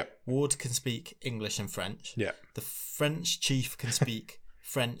English. Yeah. Ward can speak English and French. Yeah. The French chief can speak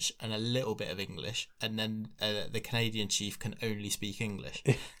French and a little bit of English, and then the Canadian chief can only speak English.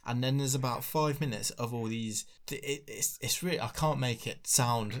 And then there's about 5 minutes of all these. It's really, I can't make it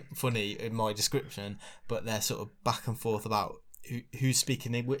sound funny in my description, but they're sort of back and forth about who's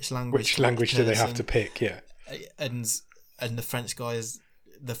speaking which language. Which language do they have to pick? Yeah. And the French guy is.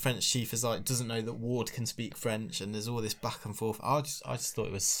 The French chief is like doesn't know that Ward can speak French, and there's all this back and forth. I just thought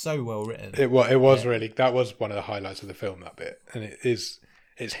it was so well written. It was really, that was one of the highlights of the film, that bit, and it's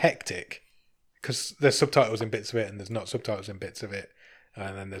hectic because there's subtitles in bits of it and there's not subtitles in bits of it,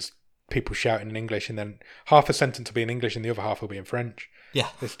 and then there's people shouting in English, and then half a sentence will be in English and the other half will be in French. Yeah,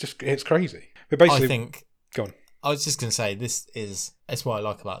 it's crazy. But basically, I think. Go on. I was just gonna say it's what I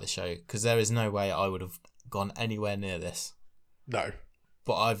like about the show, because there is no way I would have gone anywhere near this. No.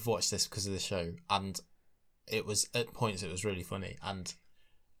 But I've watched this because of the show, and it was at points it was really funny. And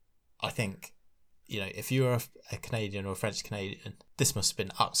I think, if you were a Canadian or a French Canadian, this must have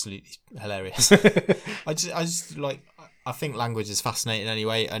been absolutely hilarious. I think language is fascinating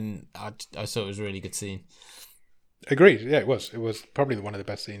anyway, and I thought it was a really good scene. Agreed. Yeah, it was. It was probably one of the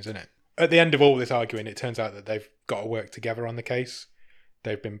best scenes in it. At the end of all this arguing, it turns out that they've got to work together on the case.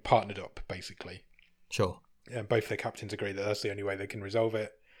 They've been partnered up, basically. Sure. And both their captains agree that that's the only way they can resolve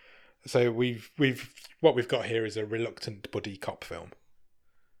it. So what we've got here is a reluctant buddy cop film.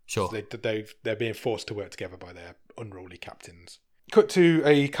 Sure. So they're being forced to work together by their unruly captains. Cut to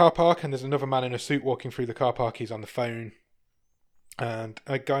a car park, and there's another man in a suit walking through the car park. He's on the phone, and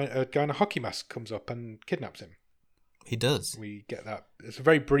a guy in a hockey mask comes up and kidnaps him. He does. We get that. It's a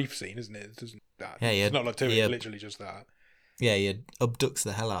very brief scene, isn't it? It doesn't. It's not like to it. It's literally just that. Yeah, he abducts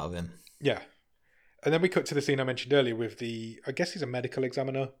the hell out of him. Yeah. And then we cut to the scene I mentioned earlier with I guess he's a medical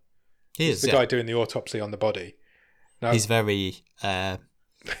examiner. He's the guy doing the autopsy on the body. Now, he's very early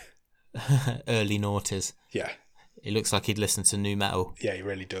noughties. Yeah. He looks like he'd listen to nu metal. Yeah, he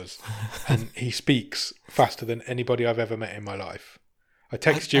really does. And he speaks faster than anybody I've ever met in my life. I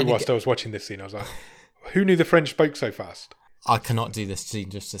texted you whilst I was watching this scene. I was like, who knew the French spoke so fast? I cannot do this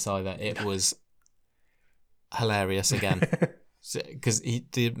scene justice either. It was hilarious again. Because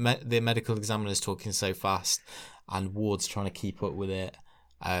the medical examiner is talking so fast, and Ward's trying to keep up with it,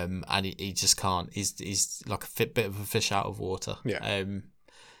 and he just can't. He's like a bit of a fish out of water. Yeah.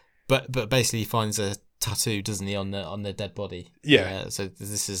 But basically he finds a tattoo, doesn't he, on the dead body? Yeah. So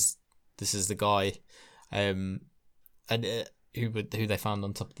this is the guy, and who they found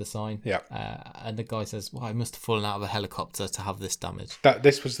on top of the sign. Yeah. And the guy says, "Well, I must have fallen out of a helicopter to have this damage."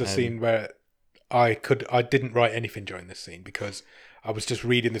 This was the scene where I didn't write anything during this scene because I was just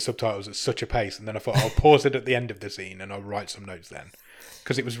reading the subtitles at such a pace, and then I thought I'll pause it at the end of the scene and I'll write some notes then,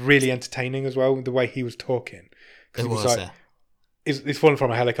 because it was really entertaining as well the way he was talking. It was like, he's fallen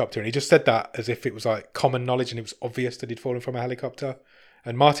from a helicopter, and he just said that as if it was like common knowledge and it was obvious that he'd fallen from a helicopter.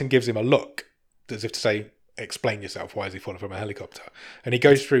 And Martin gives him a look as if to say, "Explain yourself. Why has he fallen from a helicopter?" And he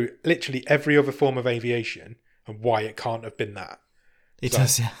goes through literally every other form of aviation and why it can't have been that. It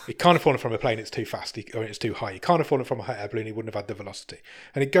does, yeah. It can't have fallen from a plane, it's too fast, or it's too high. It can't have fallen from a hot air balloon, he wouldn't have had the velocity.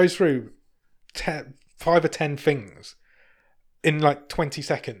 And it goes through 5 or 10 things in like 20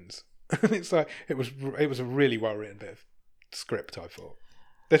 seconds. And it's like it was a really well written bit of script. I thought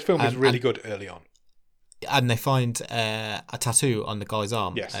this film is really good early on. And they find a tattoo on the guy's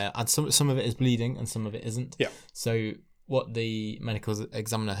arm. Yes. And some of it is bleeding and some of it isn't. Yeah. So what the medical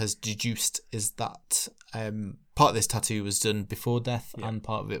examiner has deduced is that part of this tattoo was done before death and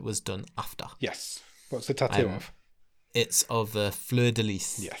part of it was done after. Yes. What's the tattoo of? It's of the fleur de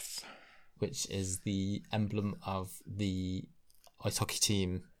lis. Yes. Which is the emblem of the ice hockey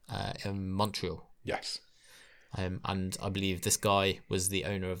team in Montreal. Yes. And I believe this guy was the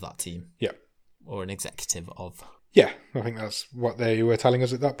owner of that team. Yeah. Or an executive of. Yeah, I think that's what they were telling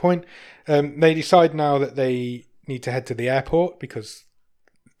us at that point. They decide now that they need to head to the airport because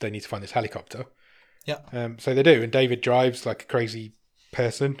they need to find this helicopter. Yeah. So they do, and David drives like a crazy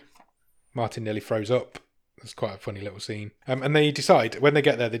person. Martin nearly throws up. It's quite a funny little scene. And they decide, when they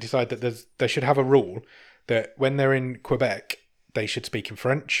get there, they decide that they should have a rule that when they're in Quebec, they should speak in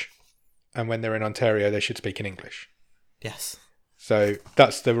French, and when they're in Ontario, they should speak in English. Yes. So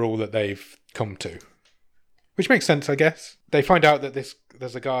that's the rule that they've come to, which makes sense, I guess. They find out that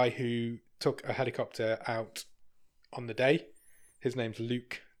there's a guy who took a helicopter out on the day. His name's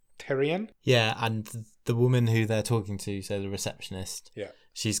Luc Terrien. Yeah, and the woman who they're talking to, so the receptionist,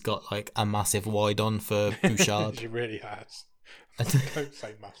 she's got like a massive wide on for Bouchard. She really has. Don't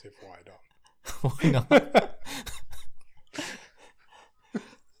say massive wide on. Why not?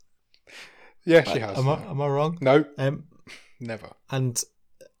 Yeah, she has. Am I wrong? No, never.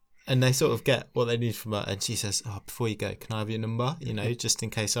 And they sort of get what they need from her, and she says, "Oh, before you go, can I have your number? You know, just in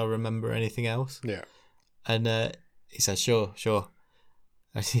case I remember anything else." Yeah. And he says, "Sure."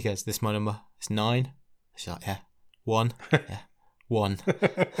 And he goes, "This is my number. It's 9." She's like, "Yeah, 1, yeah, 1."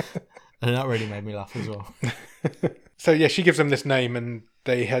 And that really made me laugh as well. So yeah, she gives them this name, and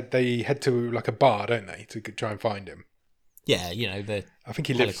they head to like a bar, don't they, to try and find him? Yeah, you know, the I think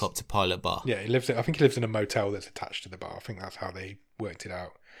he helicopter pilot bar. Yeah, I think he lives in a motel that's attached to the bar. I think that's how they worked it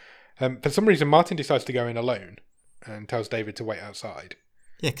out. For some reason, Martin decides to go in alone and tells David to wait outside.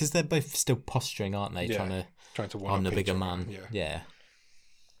 Yeah, because they're both still posturing, aren't they? Yeah, trying to on the bigger man. Yeah.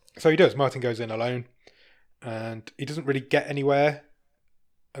 So he does. Martin goes in alone, and he doesn't really get anywhere.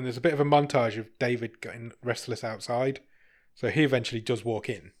 And there's a bit of a montage of David getting restless outside. So he eventually does walk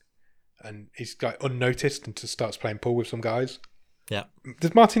in, and he's like unnoticed and just starts playing pool with some guys. Yeah.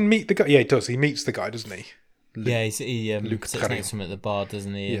 Does Martin meet the guy? Yeah, he does. He meets the guy, doesn't he? Yeah, he Luc sits next to him at the bar,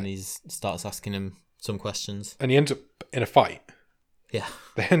 doesn't he? Yeah. And he starts asking him some questions. And he ends up in a fight. Yeah.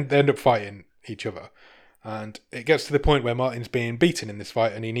 They end up fighting each other. And it gets to the point where Martin's being beaten in this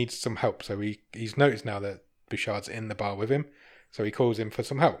fight and he needs some help. So he's noticed now that Bouchard's in the bar with him. So he calls him for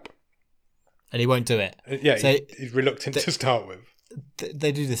some help. And he won't do it. Yeah, so he's reluctant to start with.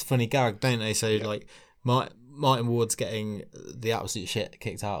 They do this funny gag, don't they? So, like, Martin Ward's getting the absolute shit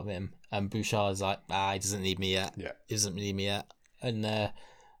kicked out of him. And Bouchard's like, he doesn't need me yet. Yeah. He doesn't need me yet. And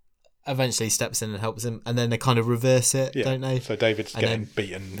eventually steps in and helps him. And then they kind of reverse it, don't they? So David's getting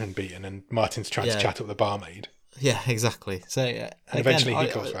beaten, and Martin's trying to chat up the barmaid. Yeah, exactly. So and eventually he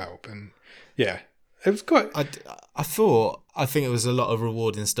calls for help. And yeah, it was quite... I think it was a lot of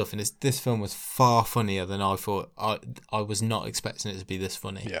rewarding stuff. And this film was far funnier than I thought. I was not expecting it to be this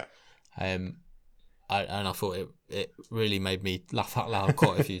funny. Yeah. I thought it really made me laugh out loud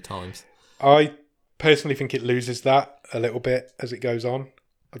quite a few times. I personally think it loses that a little bit as it goes on.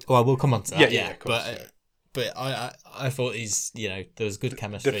 Well, we'll come on to that. Yeah, of course, but I thought there was good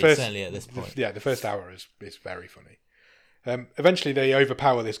chemistry, certainly at this point. The first hour is very funny. Eventually they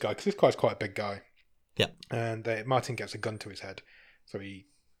overpower this guy, because this guy's quite a big guy. Yeah. And Martin gets a gun to his head, so he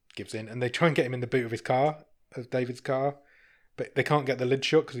gives in. And they try and get him in the boot of his car, of David's car. But they can't get the lid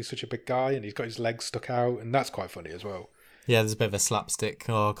shut because he's such a big guy and he's got his legs stuck out, and that's quite funny as well. Yeah, there's a bit of a slapstick.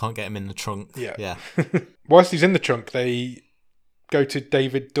 Oh, I can't get him in the trunk. Yeah. Whilst he's in the trunk, they go to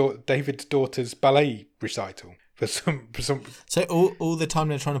David's daughter's ballet recital for some. So all the time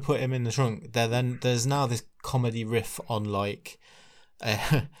they're trying to put him in the trunk, there's now this comedy riff on like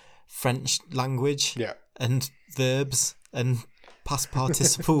French language, and verbs and past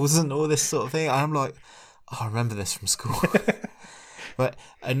participles and all this sort of thing. I'm like, I remember this from school.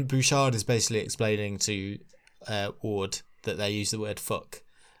 And Bouchard is basically explaining to Ward that they use the word fuck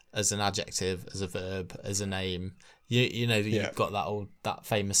as an adjective, as a verb, as a name. You've got that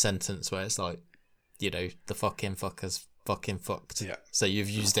famous sentence where it's like, the fucking fuckers fucking fucked. Yeah. So you've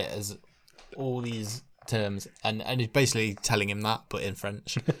used it as all these terms, and he's basically telling him that, but in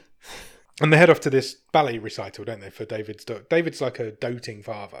French. And they head off to this ballet recital, don't they, for David's daughter. David's like a doting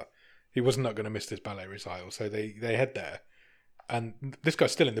father. He was not going to miss this ballet recital, so they head there. And this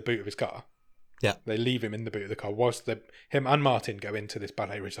guy's still in the boot of his car. Yeah. They leave him in the boot of the car whilst him and Martin go into this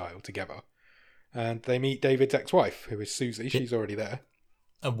ballet recital together. And they meet David's ex-wife, who is Susie. She's already there.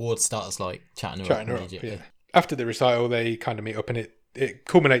 And Ward starts like chatting her up immediately. Yeah. After the recital, they kind of meet up, and it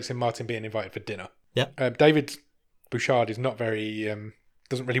culminates in Martin being invited for dinner. Yeah. David Bouchard is not very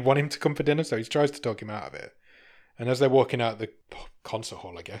doesn't really want him to come for dinner, so he tries to talk him out of it. And as they're walking out the concert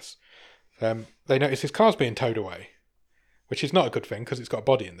hall, I guess, they notice his car's being towed away, which is not a good thing because it's got a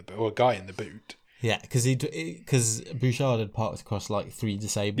body in the boot or a guy in the boot. Yeah, because Bouchard had parked across like 3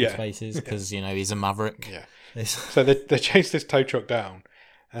 disabled spaces because he's a maverick. Yeah. So they chase this tow truck down,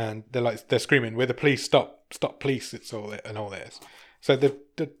 and they're screaming, "We're the police! Stop, police!" It's all this. So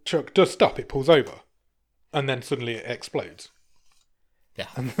the truck does stop. It pulls over, and then suddenly it explodes. Yeah.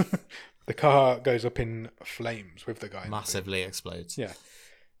 And the car goes up in flames with the guy. Massively explodes. Yeah.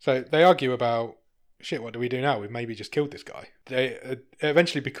 So they argue about, shit, what do we do now? We've maybe just killed this guy. It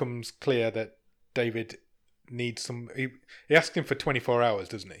eventually becomes clear that David needs he asks him for 24 hours,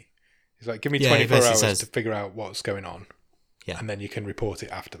 doesn't he? He's like, give me 24 hours to figure out what's going on. Yeah. And then you can report it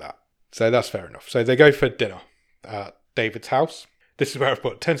after that. So that's fair enough. So they go for dinner at David's house. This is where I've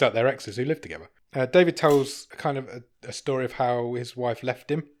put, turns out they're exes who live together. David tells kind of a story of how his wife left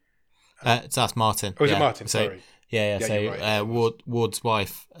him. So that's Martin. Oh, is it Martin? Sorry. Yeah. So right. Ward's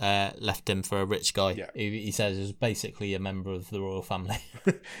wife left him for a rich guy. Yeah. He says is basically a member of the royal family.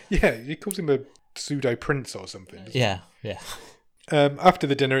 Yeah, he calls him a pseudo prince or something. Yeah. After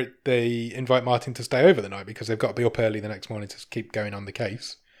the dinner, they invite Martin to stay over the night because they've got to be up early the next morning to keep going on the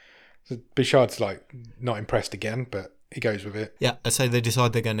case. So Bouchard's like not impressed again, but he goes with it. Yeah, so they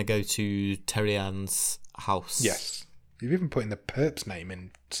decide they're going to go to Terry Ann's house. Yes. You've even put in the perp's name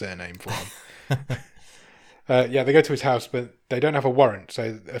in surname form. Yeah, they go to his house, but they don't have a warrant.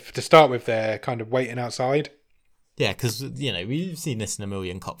 So to start with, they're kind of waiting outside. Yeah, because, we've seen this in a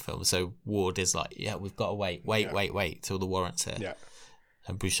million cop films. So Ward is like, yeah, we've got to wait till the warrant's here. Yeah.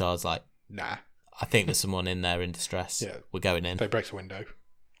 And Bouchard's like, nah. I think there's someone in there in distress. Yeah. We're going in. They breaks a window,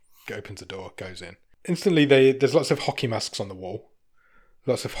 opens the door, goes in. Instantly, there's lots of hockey masks on the wall.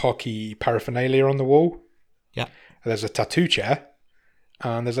 Lots of hockey paraphernalia on the wall. Yeah. There's a tattoo chair.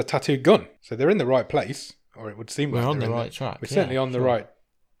 And there's a tattoo gun. So they're in the right place. Or it would seem like we're on the right track. We're certainly on the right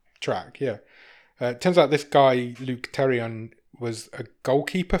track, yeah. It turns out this guy, Luc Terrien, was a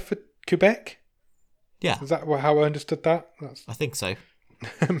goalkeeper for Quebec. Yeah. Is that how I understood that? I think so.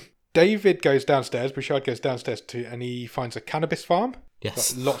 David goes downstairs, Bouchard goes downstairs and he finds a cannabis farm.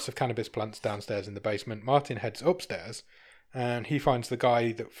 Yes. Got lots of cannabis plants downstairs in the basement. Martin heads upstairs and he finds the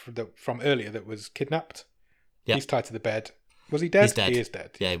guy that from earlier that was kidnapped. Yeah. He's tied to the bed. Was he dead? He's dead. He is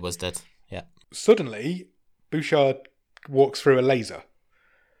dead. Yeah, he was dead. Yeah. Suddenly, Bouchard walks through a laser.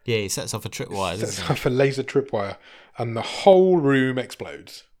 Yeah, he sets off a tripwire. Sets off a laser tripwire, and the whole room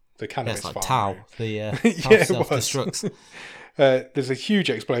explodes. The cannabis farm. It's like Tau. The yeah, self-destructs. There's a huge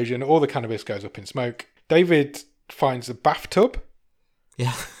explosion. All the cannabis goes up in smoke. David finds a bathtub.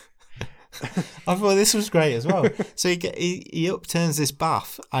 Yeah. I thought this was great as well. So he upturns this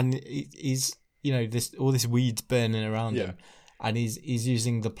bath, and he's all this weed's burning around him, and he's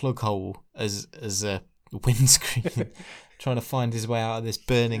using the plug hole as a windscreen, trying to find his way out of this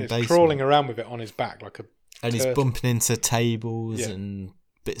burning basement. Crawling around with it on his back like a and he's bumping into tables and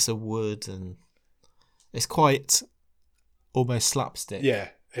bits of wood, and it's quite almost slapstick. Yeah,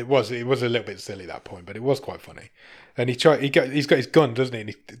 it was a little bit silly at that point, but it was quite funny. And he's got his gun, doesn't he?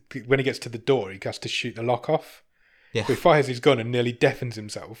 And when he gets to the door, he has to shoot the lock off. Yeah, so he fires his gun and nearly deafens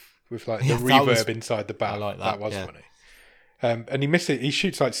himself with the reverb inside the bath. I like that. That was funny. And he misses it. He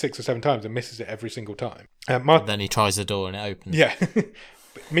shoots like 6 or 7 times and misses it every single time. Then he tries the door and it opens. Yeah.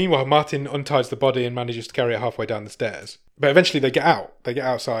 Meanwhile, Martin unties the body and manages to carry it halfway down the stairs. But eventually they get out. They get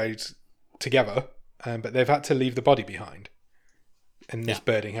outside together, but they've had to leave the body behind in this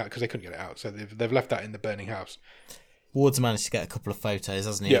burning house because they couldn't get it out. So they've left that in the burning house. Ward's managed to get a couple of photos,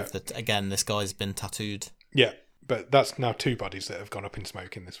 hasn't he? Yeah. Again, this guy's been tattooed. Yeah, but that's now 2 bodies that have gone up in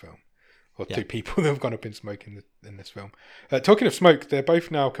smoke in this film. Or 2 people that have gone up in smoke in this film. Talking of smoke, they're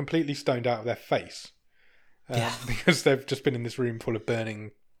both now completely stoned out of their face. Because they've just been in this room full of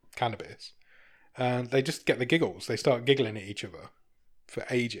burning cannabis. And they just get the giggles. They start giggling at each other for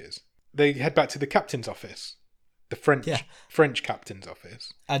ages. They head back to the captain's office. The French captain's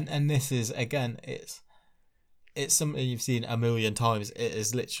office. And this is, again, it's something you've seen a million times. It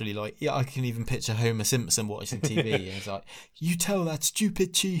is literally like, I can even picture Homer Simpson watching TV. And it's like, you tell that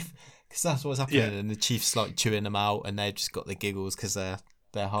stupid chief... Because that's what's happening, and the chief's like chewing them out, and they've just got the giggles because they're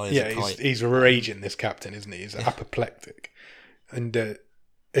high as a kite. He's raging, this captain, isn't he? He's apoplectic, and that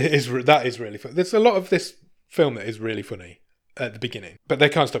is really funny. There's a lot of this film that is really funny. at the beginning. But they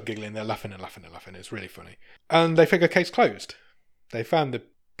can't stop giggling. They're laughing and laughing and laughing. It's really funny. And they figure case closed. They found the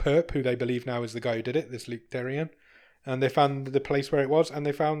perp, who they believe now is the guy who did it, this Luke Darien. And they found the place where it was, and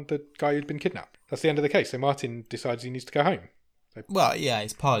they found the guy who'd been kidnapped. That's the end of the case. So Martin decides he needs to go home. Well, yeah,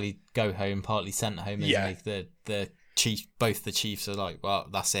 it's partly go home, partly sent home. Yeah. The chief, both the chiefs are like, well,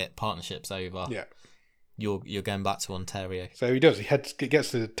 that's it, partnership's over. Yeah. You're going back to Ontario. So he does. He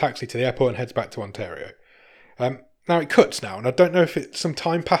gets the taxi to the airport and heads back to Ontario. Now it cuts now, and I don't know if some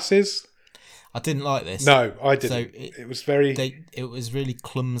time passes. I didn't like this. No, I didn't. So it was very... it was really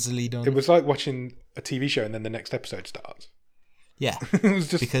clumsily done. It was like watching a TV show and then the next episode starts. Yeah. It was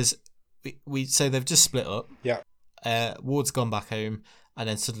just... Because so they've just split up. Yeah. Ward's gone back home, and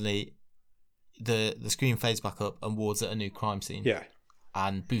then suddenly the screen fades back up, and Ward's at a new crime scene. Yeah.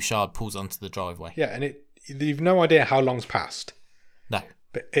 And Bouchard pulls onto the driveway. Yeah, and you've no idea how long's passed. No.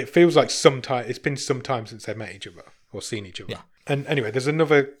 But it feels like it's been some time since they've met each other or seen each other. Yeah. And anyway, there's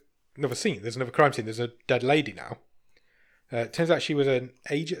another scene. There's another crime scene. There's a dead lady now. It turns out she was an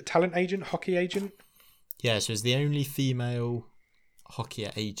talent agent, hockey agent. Yeah, she was the only female hockey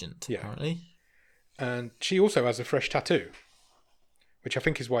agent, apparently. And she also has a fresh tattoo, which I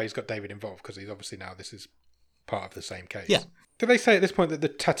think is why he's got David involved, because he's obviously now this is part of the same case. Yeah. Do they say at this point that the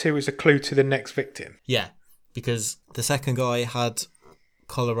tattoo is a clue to the next victim? Yeah, because the second guy had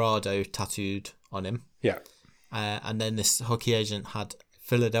Colorado tattooed on him. Yeah. And then this hockey agent had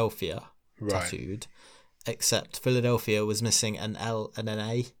Philadelphia tattooed, except Philadelphia was missing an L and an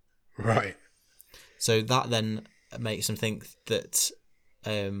A. Right. So that then makes them think that...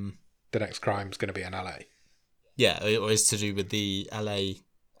 the next crime is going to be in LA. Yeah, it was to do with the LA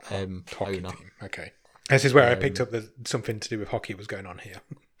hockey owner. team. Okay. This is where I picked up that something to do with hockey was going on here.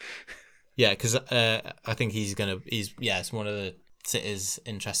 Yeah, because I think it's one of the cities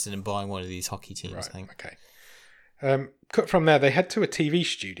interested in buying one of these hockey teams, Right, I think. Okay. Cut from there, they head to a TV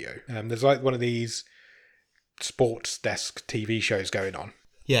studio. There's like one of these sports desk TV shows going on.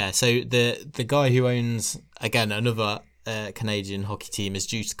 Yeah, so the guy who owns, again, another Canadian hockey team is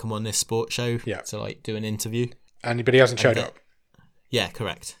due to come on this sports show to like do an interview. But he hasn't showed up. Yeah,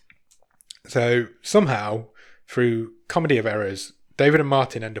 correct. So somehow, through comedy of errors, David and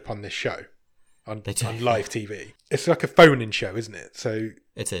Martin end up on this show on live TV. It's like a phone-in show, isn't it? So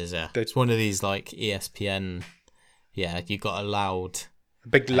it is, yeah. It's one of these like ESPN. Yeah, you got a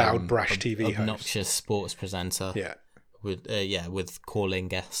big loud brash TV obnoxious host. Sports presenter. Yeah, with calling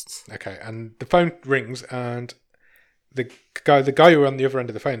guests. Okay, and the phone rings, and the guy who on the other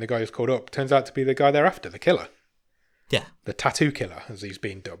end of the phone, the guy who's called up, turns out to be the guy they're after, the killer. Yeah, the tattoo killer, as he's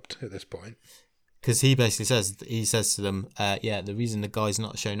been dubbed at this point. Because he basically says to them, the reason the guy's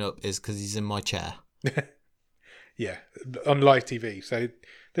not shown up is because he's in my chair. Yeah, on live TV. So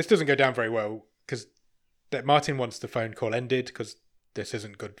this doesn't go down very well because Martin wants the phone call ended because this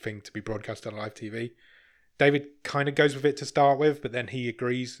isn't a good thing to be broadcast on live TV. David kind of goes with it to start with, but then he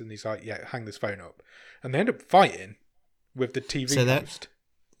agrees and he's like, yeah, hang this phone up. And they end up fighting with the TV host.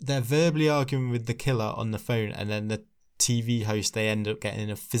 They're verbally arguing with the killer on the phone, and then the TV host, they end up getting in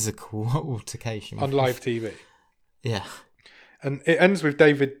a physical altercation on live TV. Yeah. And it ends with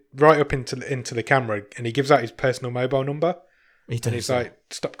David right up into the camera, and he gives out his personal mobile number. And he's like,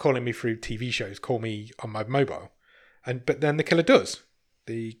 stop calling me through TV shows, call me on my mobile. But then the killer does.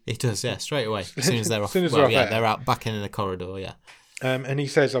 He does, yeah, straight away. As soon as they're off. They're out back in the corridor, yeah. And he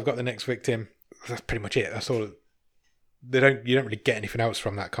says, I've got the next victim. That's pretty much it. That's all. You don't really get anything else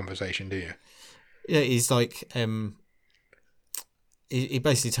from that conversation, do you? Yeah, he's like, he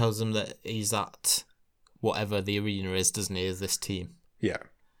basically tells them that he's at whatever the arena is, doesn't he, is this team. Yeah.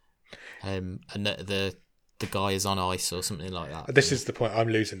 And that the guy is on ice or something like that. This is the point. I'm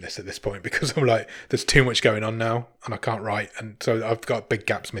losing this at this point because I'm like, there's too much going on now and I can't write. And so I've got big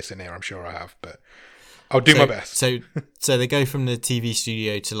gaps missing here. I'm sure I have, but I'll do my best. So they go from the TV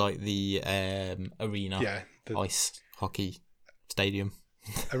studio to like the arena. Yeah. The ice hockey stadium.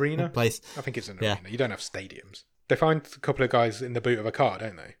 Arena? Place. I think it's an arena. You don't have stadiums. They find a couple of guys in the boot of a car,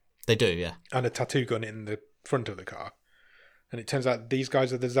 don't they? They do, yeah. And a tattoo gun in the front of the car. And it turns out these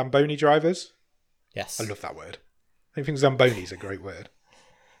guys are the Zamboni drivers. Yes. I love that word. I think Zamboni is a great word.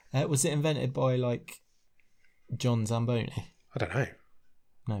 Was it invented by, like, John Zamboni? I don't know.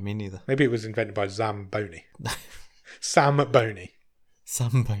 No, me neither. Maybe it was invented by Zamboni. Sam Boney.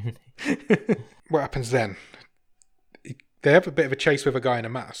 Zamboni. What happens then? They have a bit of a chase with a guy in a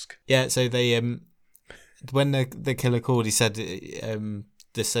mask. Yeah, so they... when the killer called, he said...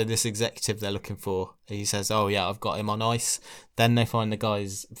 this executive they're looking for, he says, oh yeah, I've got him on ice. Then they find the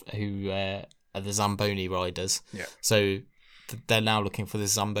guys who are the Zamboni riders. Yeah. So they're now looking for the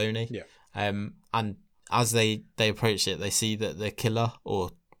Zamboni. Yeah. And as they approach it, they see that the killer,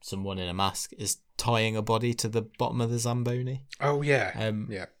 or someone in a mask, is tying a body to the bottom of the Zamboni. Oh yeah.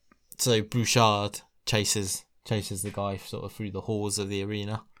 Yeah. So Bouchard chases the guy sort of through the halls of the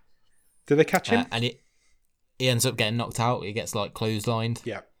arena. Do they catch him? And he ends up getting knocked out. He gets like clotheslined.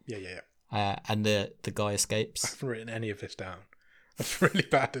 Yeah. And the guy escapes. I haven't written any of this down. That's really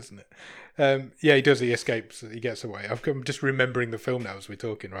bad, isn't it? Yeah, he does. He escapes. He gets away. I'm just remembering the film now as we're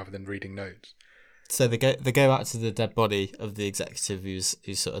talking, rather than reading notes. So they go out to the dead body of the executive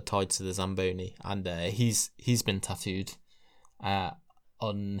who's sort of tied to the Zamboni, and he's been tattooed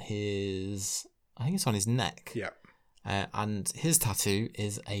on his, I think it's on his neck. Yeah. And his tattoo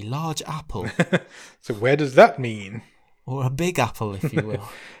is a large apple. So where does that mean? Or a big apple, if you will.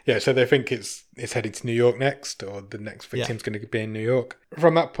 Yeah, so they think it's heading to New York next, or the next victim's going to be in New York.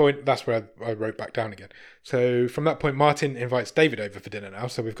 From that point, that's where I wrote back down again. So from that point, Martin invites David over for dinner now.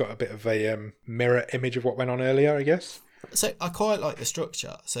 So we've got a bit of a mirror image of what went on earlier, I guess. So I quite like the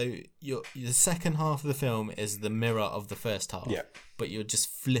structure. So the second half of the film is the mirror of the first half. Yeah. But you're just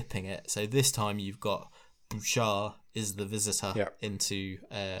flipping it. So this time you've got Bouchard is the visitor into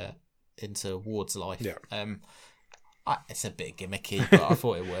Ward's life. Yeah. It's a bit gimmicky, but I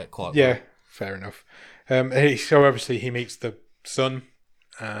thought it worked quite well. Yeah, fair enough. So obviously he meets the son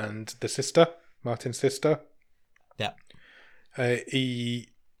and the sister, Martin's sister. Yeah. He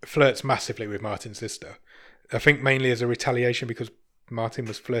flirts massively with Martin's sister. I think mainly as a retaliation because Martin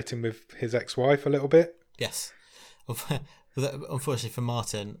was flirting with his ex-wife a little bit. Yes. Unfortunately for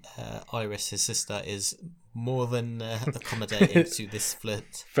Martin, Iris, his sister, is more than accommodating to this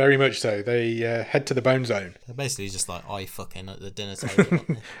flirt. Very much so. They head to the bone zone. They're basically just like eye fucking at the dinner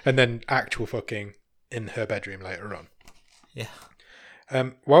table. And then actual fucking in her bedroom later on.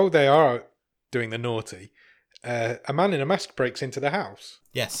 Yeah. While they are doing the naughty, a man in a mask breaks into the house.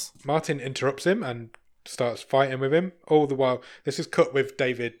 Yes. Martin interrupts him and starts fighting with him. All the while, this is cut with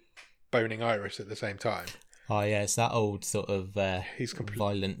David boning Iris at the same time. Oh yeah, it's that old sort of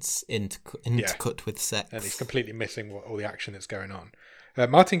violence intercut with sex, and he's completely missing all the action that's going on.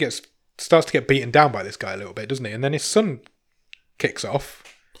 Martin starts to get beaten down by this guy a little bit, doesn't he? And then his son kicks off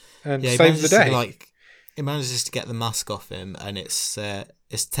and saves the day. He manages to get the mask off him, and it's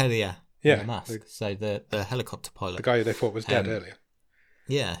Terrier in the mask. So the helicopter pilot, the guy who they thought was dead earlier.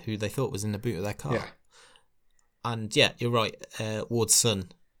 Yeah, who they thought was in the boot of their car. Yeah. And yeah, you're right. Ward's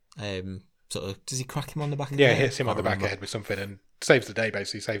son. Sort of, does he crack him on the back of the head? Yeah, hits him on the back of the head with something and saves the day,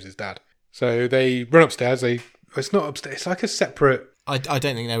 basically, saves his dad. So they run upstairs. It's not upstairs, it's like a separate... I don't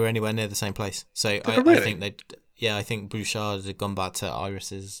think they were anywhere near the same place. So really? I think I think Bouchard had gone back to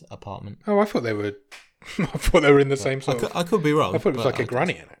Iris's apartment. Oh, I thought they were in the same sort of... I could be wrong. I thought it was like a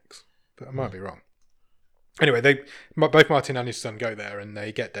granny annex, but I might be wrong. Anyway, both Martin and his son go there and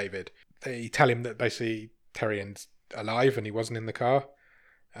they get David. They tell him that basically Terrian's alive and he wasn't in the car.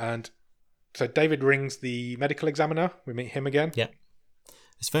 And... so David rings the medical examiner. We meet him again. Yeah.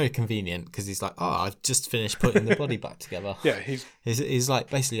 It's very convenient because he's like, I've just finished putting the body back together. Yeah, he's like,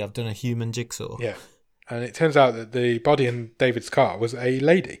 basically, I've done a human jigsaw. Yeah. And it turns out that the body in David's car was a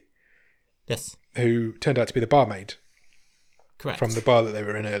lady. Yes. Who turned out to be the barmaid. Correct. From the bar that they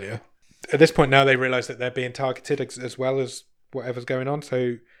were in earlier. At this point now they realise that they're being targeted as well as whatever's going on.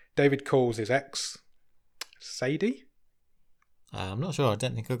 So David calls his ex, Sadie. I'm not sure. I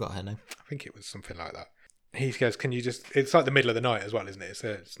don't think I got her name. I think it was something like that. He goes, can you just... it's like the middle of the night as well, isn't it?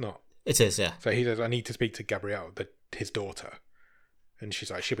 It's not... It is, yeah. So he says, I need to speak to Gabrielle, his daughter. And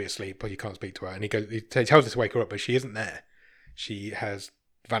she's like, she'll be asleep, but you can't speak to her. And he tells her to wake her up, but she isn't there. She has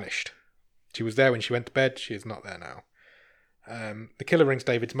vanished. She was there when she went to bed. She is not there now. The killer rings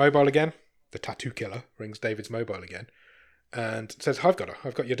David's mobile again. The tattoo killer rings David's mobile again. And says, I've got her.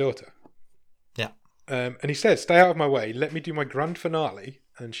 I've got your daughter. Yeah. And he says, stay out of my way, let me do my grand finale,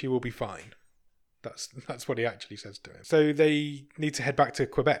 and she will be fine. That's what he actually says to him. So they need to head back to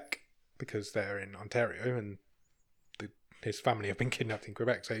Quebec, because they're in Ontario, and his family have been kidnapped in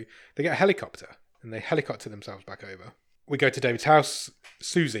Quebec. So they get a helicopter, and they helicopter themselves back over. We go to David's house.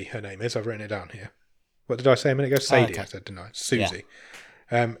 Susie, her name is. I've written it down here. What did I say a minute ago? Sadie, I said, didn't I? Susie.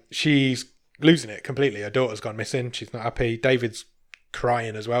 Yeah. She's losing it completely. Her daughter's gone missing. She's not happy. David's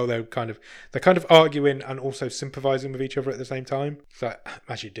crying as well. They're kind of arguing and also sympathising with each other at the same time. So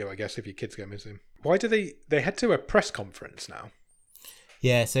as you do, I guess, if your kids go missing. Why do they head to a press conference now?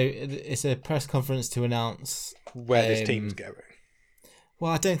 Yeah, so it's a press conference to announce where this team's going.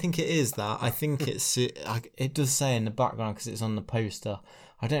 Well, I don't think it is that. I think it does say in the background because it's on the poster.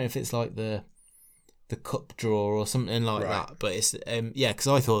 I don't know if it's like the cup draw or something like that, but it's because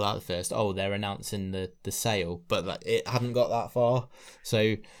I thought that at first. Oh, they're announcing the sale, but it hadn't got that far.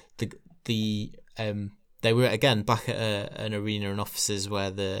 So the they were again back at an arena and offices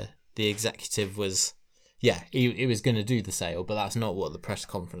where the executive was. Yeah, he was going to do the sale, but that's not what the press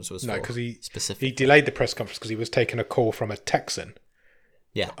conference was for. No, because specifically he delayed the press conference because he was taking a call from a Texan.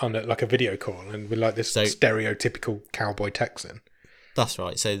 Yeah, on a video call, and with like this stereotypical cowboy Texan. That's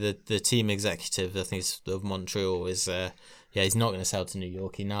right. So the team executive, I think it's of Montreal, is he's not going to sell to New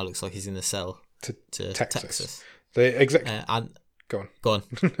York. He now looks like he's going to sell to Texas. The Go on.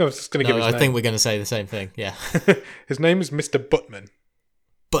 I was just going to give his name. I think we're going to say the same thing. Yeah. His name is Mr. Buttman.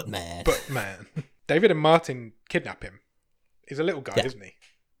 Buttman. David and Martin kidnap him. He's a little guy, isn't he?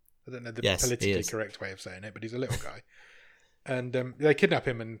 I don't know the politically correct way of saying it, but he's a little guy. And they kidnap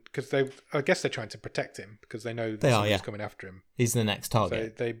him, and because I guess they're trying to protect him because they know someone's coming after him. He's the next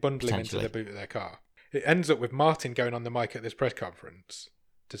target. So they bundle him into the boot of their car. It ends up with Martin going on the mic at this press conference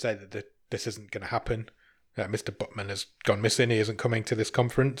to say that this isn't going to happen. Mr. Buttman has gone missing. He isn't coming to this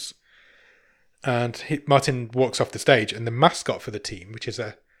conference. And Martin walks off the stage, and the mascot for the team, which is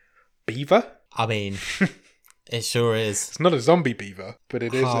a beaver. I mean, it sure is. It's not a zombie beaver, but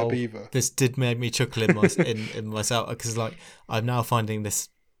it is a beaver. This did make me chuckle in myself because, like, I'm now finding this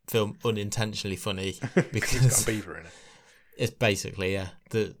film unintentionally funny because it's got a beaver in it. It's basically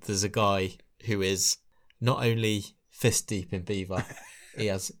there's a guy who is not only fist deep in beaver, he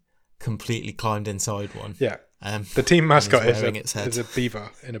has completely climbed inside one. Yeah. The team mascot is a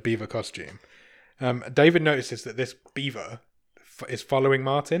beaver in a beaver costume. David notices that this beaver is following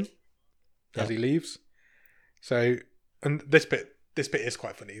Martin as he leaves. So, and this bit is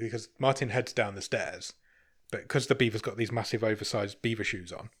quite funny because Martin heads down the stairs, but because the beaver's got these massive oversized beaver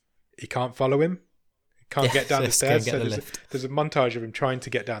shoes on, he can't follow him. He can't get down the stairs. So there's a montage of him trying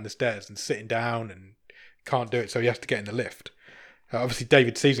to get down the stairs and sitting down and can't do it. So he has to get in the lift. Obviously,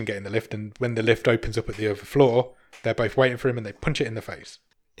 David sees him get in the lift, and when the lift opens up at the other floor, they're both waiting for him and they punch it in the face.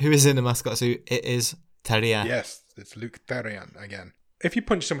 Who is in the mascot suit? It is Terrien. Yes, it's Luc Terrien again. If you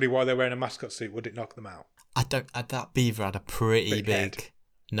punch somebody while they're wearing a mascot suit, would it knock them out? That beaver had a pretty big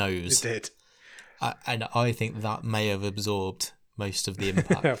nose. It did. And I think that may have absorbed most of the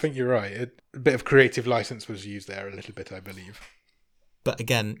impact. I think you're right. A bit of creative license was used there a little bit, I believe. But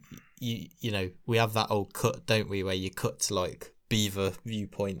again, you know, we have that old cut, don't we, where you cut to like beaver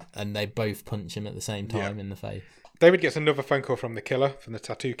viewpoint and they both punch him at the same time in the face. David gets another phone call from the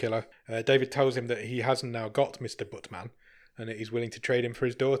tattoo killer. David tells him that he has now got Mr. Buttman and that he's willing to trade him for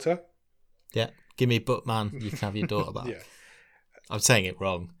his daughter. Yeah, give me Buttman, you can have your daughter back. Yeah. I'm saying it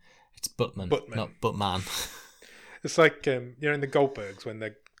wrong. It's Buttman. Not Buttman. It's like, in the Goldbergs when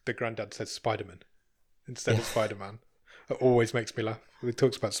the granddad says Spider-Man instead of Spider-Man. It always makes me laugh when he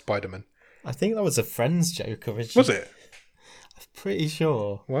talks about Spider-Man. I think that was a Friends joke originally. Was it? I'm pretty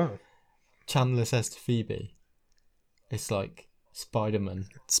sure. Wow. Chandler says to Phoebe, it's like Spider-Man.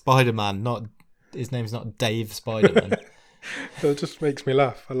 Spider-Man, not... His name's not Dave Spider-Man. It just makes me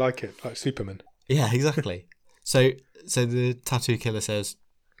laugh. I like it, like Superman. Yeah, exactly. So the tattoo killer says,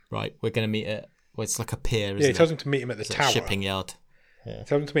 right, we're going to meet at... Well, it's like a pier, isn't it? He tells him to meet him at the tower. Shipping yard. Yeah. He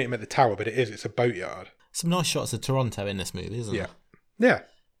tells him to meet him at the tower, but it's a boatyard. Some nice shots of Toronto in this movie, isn't there? Yeah.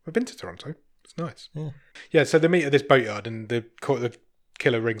 I've been to Toronto. It's nice. Yeah. Yeah, so they meet at this boatyard and the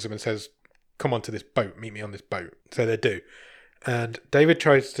killer rings them and says, come onto this boat, meet me on this boat. So they do. And David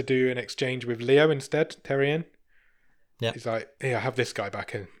tries to do an exchange with Leo instead, Terrien. Yeah. He's like, here, I have this guy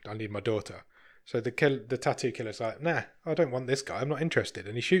back and I need my daughter. So the tattoo killer's like, nah, I don't want this guy. I'm not interested.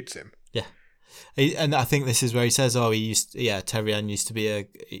 And he shoots him. Yeah. And I think this is where he says, Terrien used to be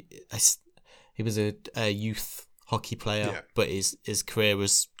he was a youth hockey player, but his career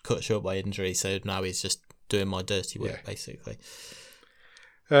was cut short by injury, so now he's just doing my dirty work, basically.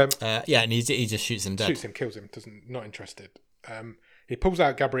 And he just shoots him dead. Shoots him, kills him, not interested. He pulls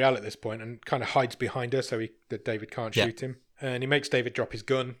out Gabrielle at this point and kind of hides behind her so that David can't shoot him. And he makes David drop his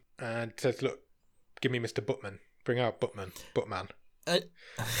gun and says, look, give me Mr. Buttman. Bring out Buttman.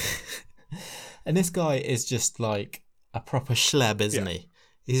 And this guy is just like a proper schleb, isn't he?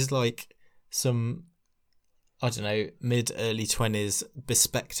 He's like some, I don't know, mid-early 20s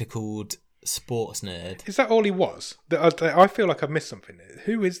bespectacled sports nerd. Is that all he was? I feel like I've missed something.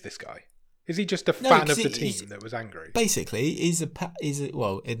 Who is this guy? Is he just a fan of the team that was angry? Basically, he's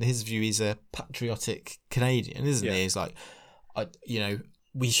in his view, he's a patriotic Canadian, isn't he? He's like,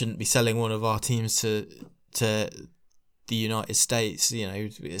 we shouldn't be selling one of our teams to the United States.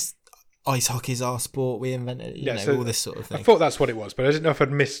 Ice hockey's our sport. We invented, all this sort of thing. I thought that's what it was, but I didn't know if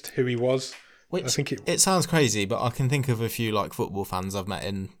I'd missed who he was. Which, I think it sounds crazy, but I can think of a few like football fans I've met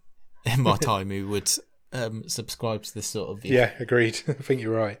in my time who would subscribe to this sort of view. Yeah, agreed. I think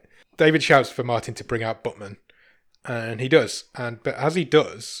you're right. David shouts for Martin to bring out Buttman, and he does. But as he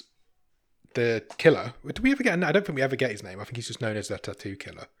does, the killer, do we ever get? I don't think we ever get his name. I think he's just known as the tattoo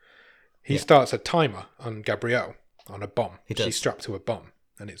killer. He Yeah. starts a timer on Gabrielle on a bomb. He does. She's strapped to a bomb,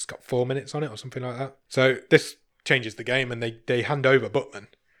 and it's got 4 minutes on it or something like that. So this changes the game, and they hand over Butman.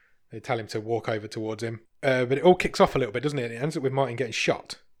 They tell him to walk over towards him, but it all kicks off a little bit, doesn't it? It ends up with Martin getting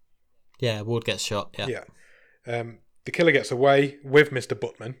shot. Yeah, Ward gets shot. Yeah. The killer gets away with Mr.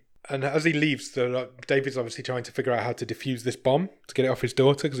 Butman, and as he leaves, David's obviously trying to figure out how to defuse this bomb to get it off his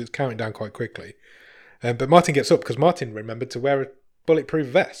daughter because it's counting down quite quickly. But Martin gets up because Martin remembered to wear a bulletproof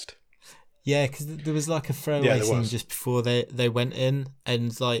vest. Yeah, because there was like a Yeah, throwaway there scene was. just before they went in,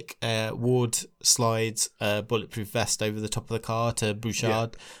 and like Ward slides a bulletproof vest over the top of the car to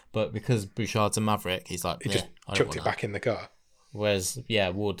Bouchard, but because Bouchard's a maverick, he's like, He just I don't chucked want it that. back in the car, Whereas,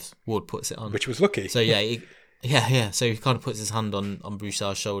 Ward puts it on. which was lucky. So yeah. So he kind of puts his hand on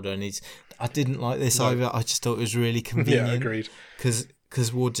Bouchard's shoulder, and I didn't like this either. I just thought it was really convenient. Yeah, agreed.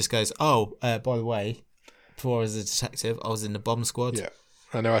 Because Ward just goes, oh, by the way, before I was a detective, I was in the bomb squad. Yeah,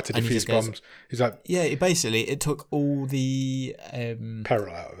 I know how to And he defuse just goes- bombs. He's like Yeah, it took all the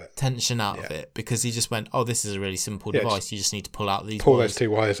peril out of it. tension out of it, because he just went, oh, this is a really simple Yeah, device. You just need to pull out these Pull wires. those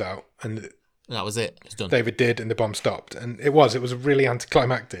 2 wires out, and And that was it. It's done. David did, and the bomb stopped. And it was really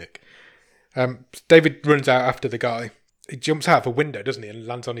anticlimactic. David runs out after the guy. He jumps out of a window, doesn't he, and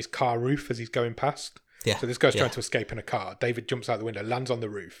lands on his car roof as he's going past. Yeah. So this guy's trying to escape in a car. David jumps out the window, lands on the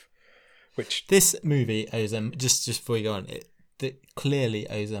roof, which This movie owes just before you go on, it clearly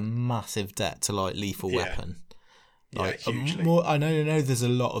owes a massive debt to like Lethal Yeah. Weapon. yeah, Like hugely. I know there's a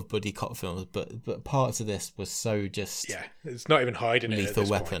lot of buddy cop films, but parts of this was so just Yeah, it's not even hiding it. At Lethal this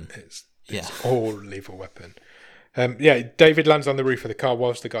Weapon. Point. It's Yeah. all Lethal Weapon. David lands on the roof of the car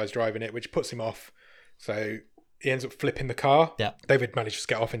whilst the guy's driving it, which puts him off. So he ends up flipping the car. Yeah. David manages to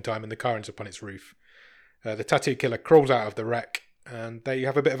get off in time, and the car ends up on its roof. The tattoo killer crawls out of the wreck, and they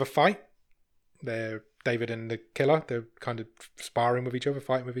have a bit of a fight. They're David and the killer. They're kind of sparring with each other,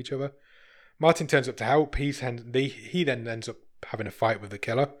 fighting with each other. Martin turns up to help. He then ends up having a fight with the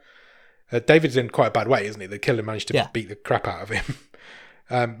killer. David's in quite a bad way, isn't he? The killer managed to beat the crap out of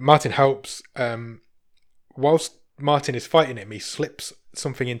him. Martin helps. Whilst Martin is fighting him, he slips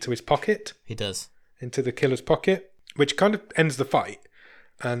something into his pocket, he does. into the killer's pocket, which kind of ends the fight.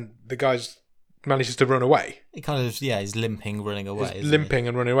 And the guy manages to run away. He kind of he's limping, running away. He's isn't limping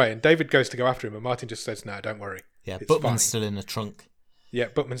and running away. And David goes to go after him, and Martin just says, "No, don't worry." he? Yeah, it's Butman's fine. still in the trunk. Yeah,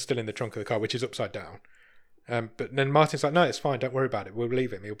 Butman's still in the trunk of the car, which is upside down. But then Martin's like, "No, it's fine. Don't worry about it. We'll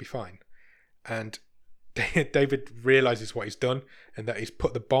leave him. He'll be fine." And David realizes what he's done, and that he's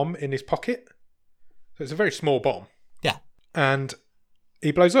put the bomb in his pocket. So it's a very small bomb. Yeah. And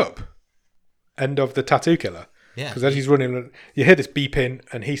he blows up. End of the tattoo killer. Yeah. Because as he's running, you hear this beeping,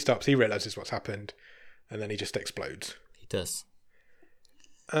 and he stops. He realizes what's happened, and then he just explodes. He does.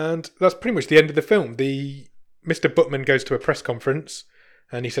 And that's pretty much the end of the film. Mr. Butman goes to a press conference,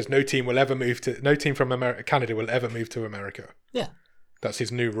 and he says no team from Canada will ever move to America. Yeah. That's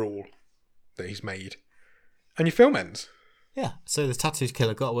his new rule that he's made. And your film ends. Yeah. So the tattoo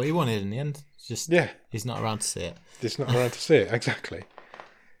killer got what he wanted in the end. It's just he's not around to see it. It's not around to see it, exactly.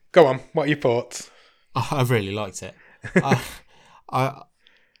 Go on, what are your thoughts? I really liked it.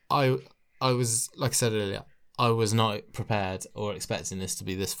 I was, like I said earlier, I was not prepared or expecting this to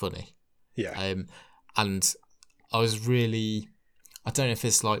be this funny. Yeah. And I was really, I don't know if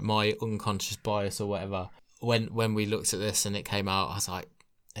it's like my unconscious bias or whatever. When we looked at this and it came out, I was like,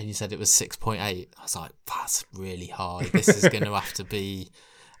 and you said it was 6.8. I was like, that's really high. This is going to have to be,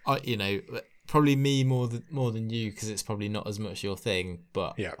 probably me more than you, because it's probably not as much your thing.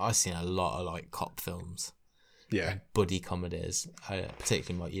 But Yeah. I've seen a lot of like cop films, Yeah. buddy comedies.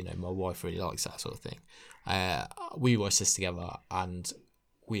 Particularly my wife really likes that sort of thing. We watched this together and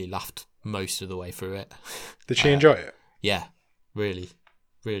we laughed most of the way through it. Did she enjoy it? Yeah, really,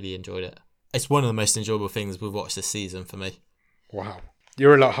 really enjoyed it. It's one of the most enjoyable things we've watched this season for me. Wow.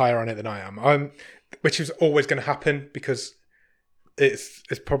 You're a lot higher on it than I am. Which is always going to happen because it's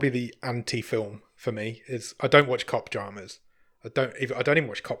probably the anti-film for me. I don't watch cop dramas. I don't even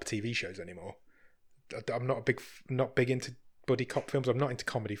watch cop TV shows anymore. I'm not big into buddy cop films. I'm not into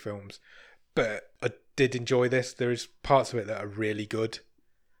comedy films. But I did enjoy this. There is parts of it that are really good.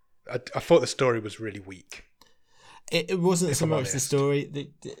 I thought the story was really weak. It wasn't so I'm much honest. the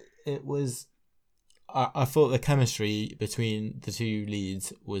story. It was. I thought the chemistry between the two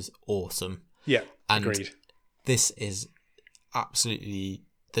leads was awesome. Yeah, And agreed. this is absolutely,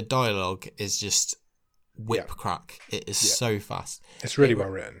 the dialogue is just whip crack. It is so fast. It's really well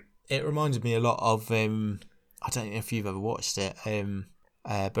written. It reminded me a lot of I don't know if you've ever watched it,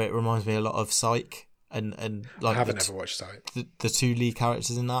 but it reminds me a lot of Psych. and I like haven't ever watched Sight. the two lead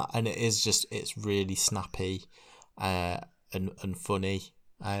characters in that, and it's really snappy, and funny.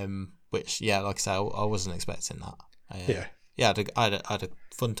 Which like I say, I wasn't expecting that. I had a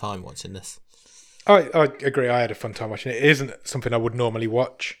fun time watching this. I agree. I had a fun time watching it. It isn't something I would normally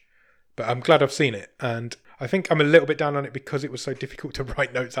watch, but I'm glad I've seen it. And I think I'm a little bit down on it because it was so difficult to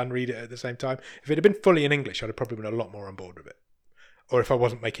write notes and read it at the same time. If it had been fully in English, I'd have probably been a lot more on board with it. Or if I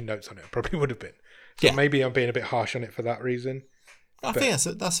wasn't making notes on it, I probably would have been. So maybe I'm being a bit harsh on it for that reason. I think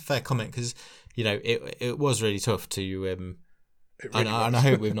that's a fair comment because it was really tough to and I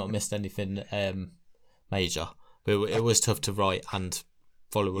hope we've not missed anything major, but it was tough to write and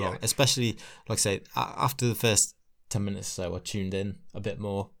follow along, especially like I say after the first 10 minutes or so I tuned in a bit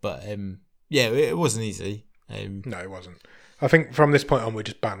more, but it wasn't easy. No, it wasn't. I think from this point on we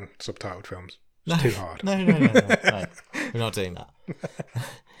just ban subtitled films. It's too hard. No, we're not doing that.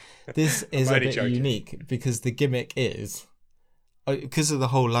 This is a bit unique because the gimmick is because of the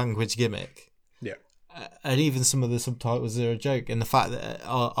whole language gimmick. Yeah. And even some of the subtitles are a joke, and the fact that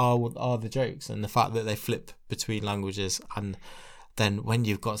are the jokes, and the fact that they flip between languages, and then when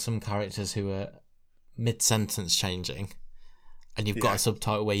you've got some characters who are mid-sentence changing, and you've got a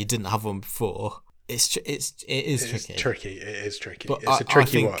subtitle where you didn't have one before, it is tricky. It is tricky. But it's a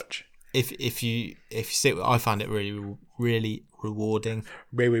tricky watch. If you sit, I found it really rewarding.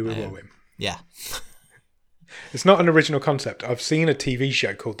 Really rewarding. Yeah. It's not an original concept. I've seen a TV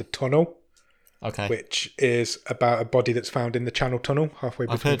show called The Tunnel. Okay. Which is about a body that's found in the Channel Tunnel halfway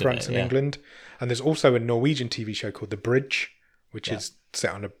between France and England. And there's also a Norwegian TV show called The Bridge, which is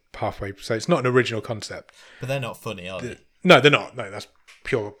set on a halfway. So it's not an original concept. But they're not funny, are they? No, they're not. No, that's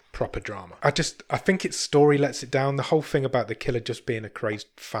pure proper drama. I think its story lets it down. The whole thing about the killer just being a crazy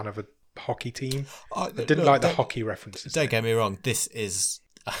fan of a hockey team. I didn't like the hockey references. Don't get me wrong. This is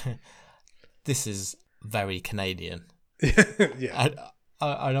very Canadian. Yeah.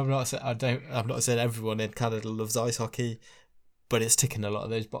 I'm not saying everyone in Canada loves ice hockey, but it's ticking a lot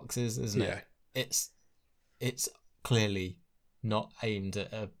of those boxes, isn't it? It's clearly not aimed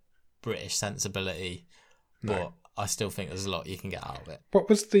at a British sensibility, but I still think there's a lot you can get out of it. What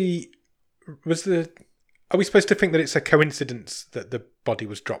was the? Are we supposed to think that it's a coincidence that the body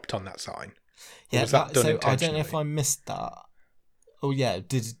was dropped on that sign? Yeah, so I don't know if I missed that. Oh yeah,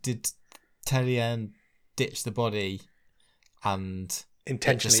 did Terrien ditch the body and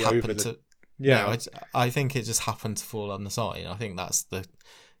intentionally over the? No, I think it just happened to fall on the sign. I think that's the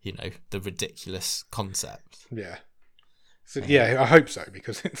ridiculous concept. Yeah. So I hope so,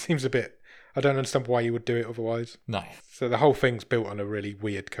 because it seems a bit. I don't understand why you would do it otherwise. No. So the whole thing's built on a really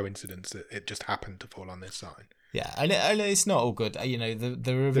weird coincidence that it just happened to fall on this sign. Yeah, and it's not all good.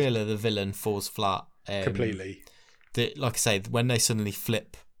 The reveal of the villain falls flat. Completely. Like I say, when they suddenly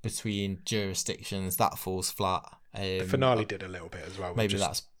flip between jurisdictions, that falls flat. The finale did a little bit as well. Maybe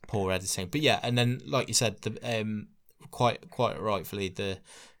that's poor editing, but yeah. And then, like you said, quite rightfully,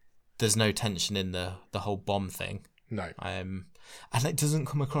 there's no tension in the whole bomb thing. No. And it doesn't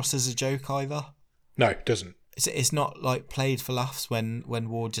come across as a joke either. No, it doesn't. It's not like played for laughs when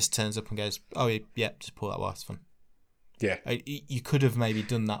Ward just turns up and goes, "Oh yeah, just pull that wire, it's fun." Yeah. You could have maybe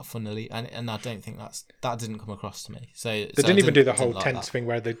done that funnily, and I don't think that didn't come across to me. They didn't even do the whole tense thing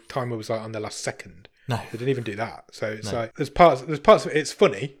where the timer was like on the last second. No, they didn't even do that. So it's like there's parts of it. It's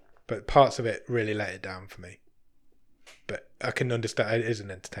funny, but parts of it really let it down for me. But I can understand it is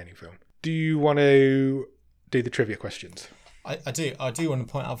an entertaining film. Do you want to do the trivia questions? I do want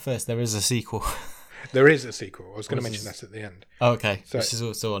to point out first there is a sequel. There is a sequel. I was going to mention that at the end. Oh, okay. So, which is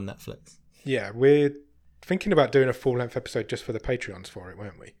also on Netflix. Yeah, we're thinking about doing a full-length episode just for the Patreons for it,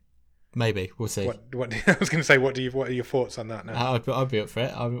 weren't we? Maybe we'll see. What I was going to say. What are your thoughts on that now? I'd be up for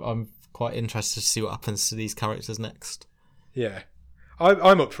it. I'm quite interested to see what happens to these characters next. Yeah,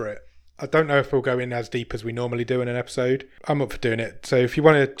 I'm up for it. I don't know if we'll go in as deep as we normally do in an episode. I'm up for doing it. So if you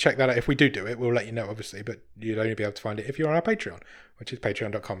want to check that out, if we do it, we'll let you know, obviously. But you'd only be able to find it if you're on our Patreon, which is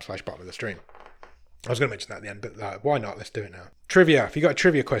patreon.com/bottomofthestream. I was going to mention that at the end, but why not? Let's do it now. Trivia. Have you got a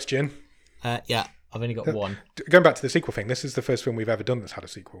trivia question? Yeah, I've only got one. Going back to the sequel thing, this is the first film we've ever done that's had a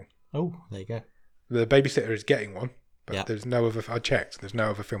sequel. Oh, there you go. The Babysitter is getting one, but there's no other. I checked. There's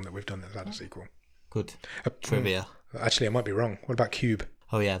no other film that we've done that's had a sequel. Good. Trivia. Actually, I might be wrong. What about Cube?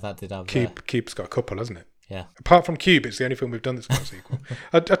 Oh yeah, that did have Cube's got a couple, hasn't it? Yeah. Apart from Cube, it's the only film we've done that's got a sequel.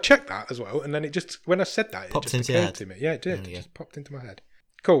 I checked that as well, and then it just when I said that, popped it just occurred to me. Yeah, it did. It just popped into my head.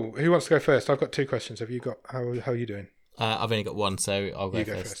 Cool. Who wants to go first? I've got two questions. Have you got? How are you doing? I've only got one, so I'll go first.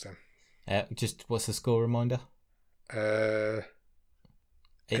 You go first then. Just what's the score reminder? 8-6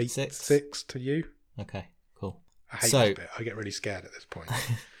 to you. Okay, cool. I hate this bit. I get really scared at this point.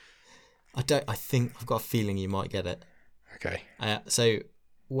 I think I've got a feeling you might get it. Okay. So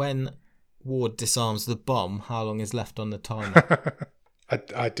when Ward disarms the bomb, how long is left on the timer?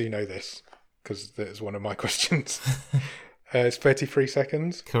 I do know this because that's one of my questions. It's 33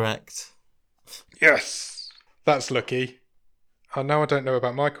 seconds. Correct. Yes, that's lucky. Now I don't know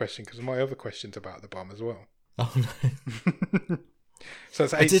about my question because my other question's about the bomb as well. Oh no. So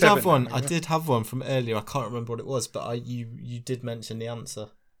it's 8-7. I did have one. I did have one from earlier. I can't remember what it was, but you did mention the answer.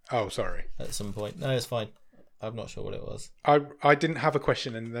 Oh, sorry. At some point. No, it's fine. I'm not sure what it was. I didn't have a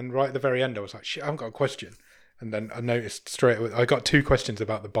question, and then right at the very end, I was like, shit, I haven't got a question. And then I noticed straight away, I got 2 questions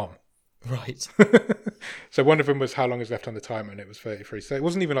about the bomb. Right. So one of them was how long is left on the timer, and it was 33. So it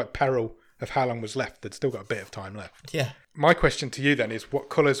wasn't even like peril of how long was left. They'd still got a bit of time left. Yeah. My question to you then is, what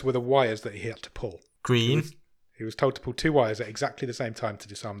colours were the wires that he had to pull? Green. He was told to pull 2 wires at exactly the same time to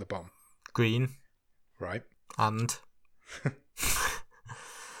disarm the bomb. Green. Right. And...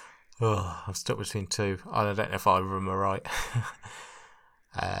 I'm stuck between 2. I don't know if either of them are right.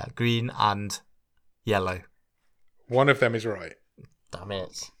 Green and yellow. One of them is right. Damn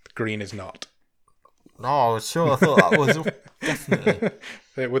it. Green is not. No, I was sure. I thought that was definitely.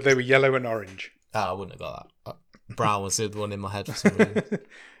 They were yellow and orange. I wouldn't have got that. Brown was the one in my head for some reason.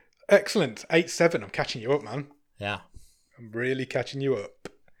 Excellent. 8-7. I'm catching you up, man. Yeah. I'm really catching you up.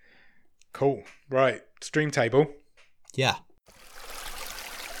 Cool. Right. Stream table. Yeah.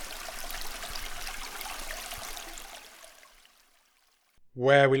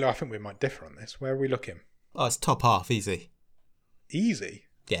 I think we might differ on this. Where are we looking? Oh, it's top half, easy. Easy?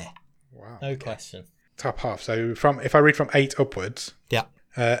 Yeah. Wow. No question. Top half. So if I read from 8 upwards. Yeah.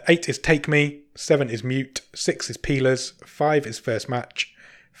 8 is Take Me. 7 is Mute. 6 is Peelers. 5 is First Match.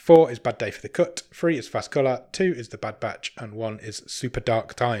 4 is Bad Day for the Cut. 3 is Fast Colour. 2 is The Bad Batch. And 1 is Super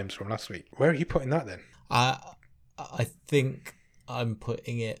Dark Times from last week. Where are you putting that then? I think I'm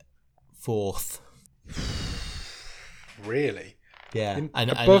putting it 4th. Really? Yeah.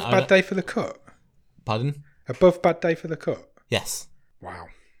 Above Bad Day for the Cut? Pardon? Above Bad Day for the Cut? Yes. Wow.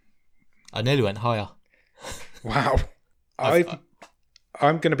 I nearly went higher. Wow. I'm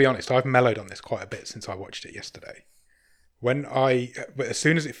going to be honest, I've mellowed on this quite a bit since I watched it yesterday. As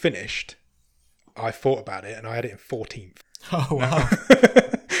soon as it finished, I thought about it and I had it in 14th. Oh, wow.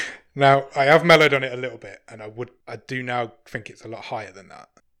 Now, I have mellowed on it a little bit and I do now think it's a lot higher than that,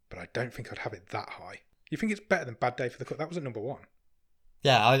 but I don't think I'd have it that high. You think it's better than Bad Day for the Cut? That was at number 1.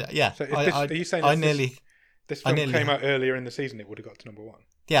 Yeah. So are you saying this film came out earlier in the season, it would have got to number 1?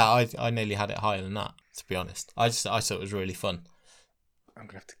 Yeah, I nearly had it higher than that, to be honest. I thought it was really fun. I'm going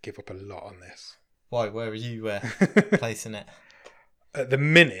to have to give up a lot on this. Why? Where are you placing it? At the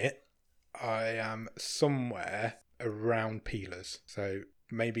minute, I am somewhere around Peelers. So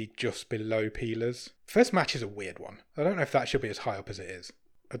maybe just below Peelers. First Match is a weird one. I don't know if that should be as high up as it is.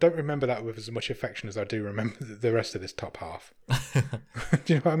 I don't remember that with as much affection as I do remember the rest of this top half. Do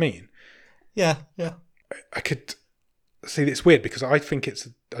you know what I mean? Yeah. I could see it's weird because I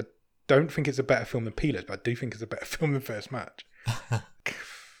don't think it's a better film than Peelers, but I do think it's a better film than First Match.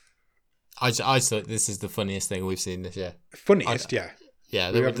 I thought this is the funniest thing we've seen this year. Funniest, yeah.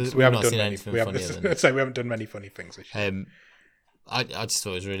 Yeah, we haven't done many. We haven't done many funny things this year. I just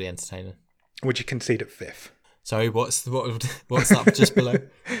thought it was really entertaining. Would you concede at 5th? Sorry, what's that just below?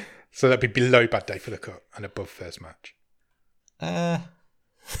 So that'd be below Bad Day for the Cut and above First Match. The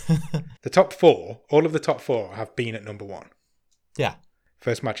top 4, all of the top 4 have been at number 1. Yeah.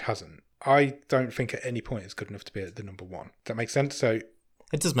 First Match hasn't. I don't think at any point it's good enough to be at the number 1. Does that make sense? So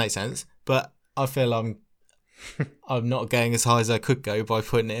it does make sense, but I feel I'm not going as high as I could go by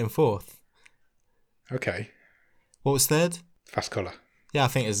putting it in 4th. Okay. What was 3rd? Fast Colour. Yeah, I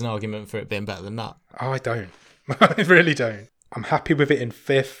think there's an argument for it being better than that. Oh, I don't. I really don't. I'm happy with it in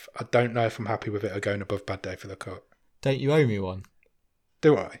 5th. I don't know if I'm happy with it going above Bad Day for the Cut. Don't you owe me one?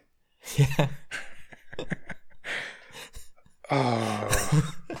 Do I? Yeah.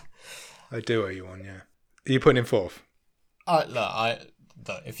 Oh. I do owe you one, yeah. Are you putting in 4th?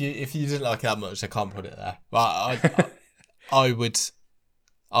 Look, if you didn't like it that much, I can't put it there. But I would.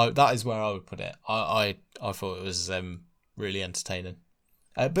 That is where I would put it. I thought it was really entertaining.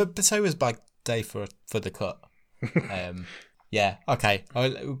 But so was Bad Day for the Cut. Yeah. Okay.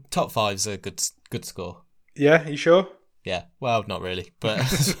 Top 5's a good score. Yeah. You sure? Yeah. Well, not really,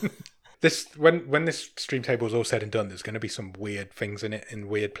 but when this stream table is all said and done, there's going to be some weird things in it in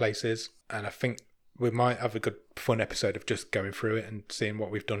weird places, and I think we might have a good fun episode of just going through it and seeing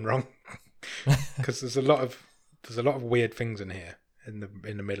what we've done wrong, because there's a lot of weird things in here in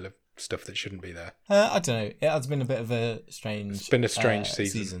the middle of stuff that shouldn't be there. I don't know. It has been a bit of a strange. It's been a strange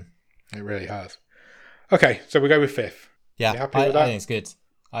season. It really has. Okay, so we go with 5th. Yeah, you happy with that? I think it's good.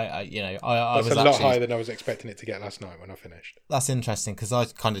 I That's was a lot actually higher than I was expecting it to get last night when I finished. That's interesting because I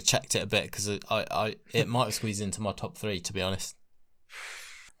kind of checked it a bit because it might have squeezed into my top 3 to be honest.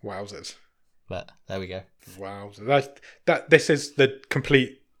 Wowzers! But there we go. Wowzers! This is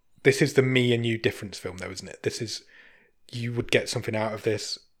the me and you difference film, though, isn't it? You would get something out of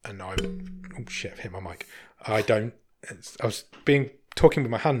this, and oh shit! I've hit my mic. I don't. I was talking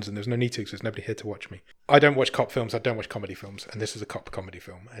with my hands, and there's no need to because there's nobody here to watch me. I don't watch cop films. I don't watch comedy films, and this is a cop comedy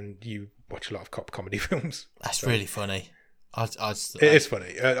film. And you watch a lot of cop comedy films. That's really funny. It is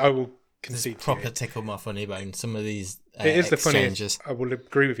funny. I will concede. Proper tickle my funny bone. Some of these it is exchanges. The funniest. I will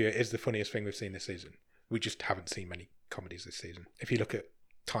agree with you. It is the funniest thing we've seen this season. We just haven't seen many comedies this season. If you look at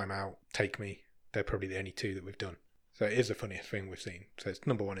Time Out, Take Me, they're probably the only 2 that we've done. So it is the funniest thing we've seen. So it's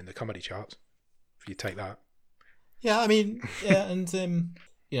number 1 in the comedy charts. If you take that. Yeah, I mean, yeah, and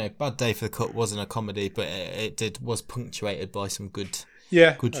Bad Day for the Cut wasn't a comedy, but it was punctuated by some good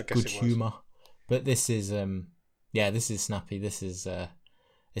humour. But this is this is snappy. This is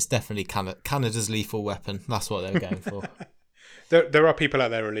it's definitely Canada's Lethal Weapon. That's what they were going for. There are people out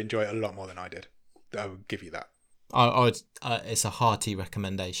there who'll enjoy it a lot more than I did. I would give you that. It's a hearty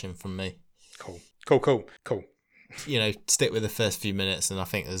recommendation from me. Cool. Stick with the first few minutes, and I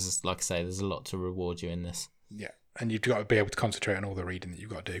think there's a lot to reward you in this. Yeah, and you've got to be able to concentrate on all the reading that you've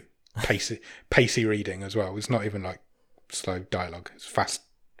got to do. Pacey reading as well. It's not even like slow dialogue. It's fast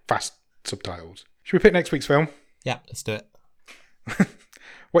subtitles. Should we pick next week's film? Yeah, let's do it.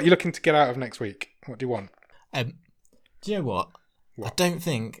 What are you looking to get out of next week? What do you want? Do you know what? I don't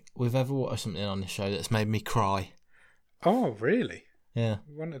think we've ever watched something on this show that's made me cry. Oh, really? Yeah.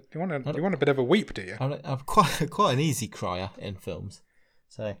 You want a bit of a weep, do you? I'm quite an easy crier in films.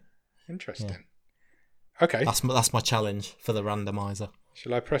 So interesting. Yeah. Okay. That's my challenge for the randomizer.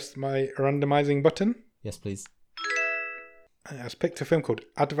 Shall I press my randomizing button? Yes, please. I've picked a film called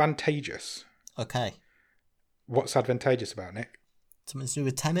Advantageous. Okay. What's advantageous about, Nick? Something to do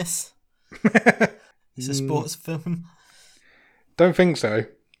with tennis? It's a sports film? Don't think so.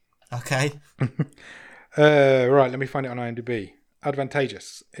 Okay. Right, let me find it on IMDb.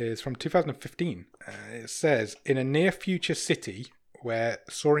 Advantageous is from 2015. It says, in a near future city where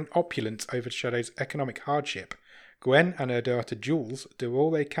soaring opulence overshadows economic hardship, Gwen and her daughter Jules do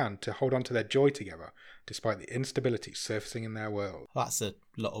all they can to hold on to their joy together, despite the instability surfacing in their world. That's a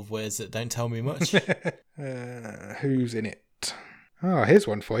lot of words that don't tell me much. Who's in it? Oh, here's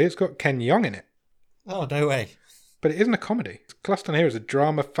one for you. It's got Ken Jeong in it. Oh, no way. But it isn't a comedy. It's classed on here as a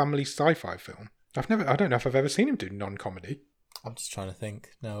drama family sci-fi film. I don't know if I've ever seen him do non-comedy. I'm just trying to think.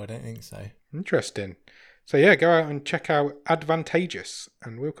 No, I don't think so. Interesting. So yeah, go out and check out Advantageous,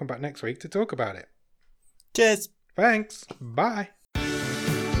 and we'll come back next week to talk about it. Cheers. Thanks. Bye.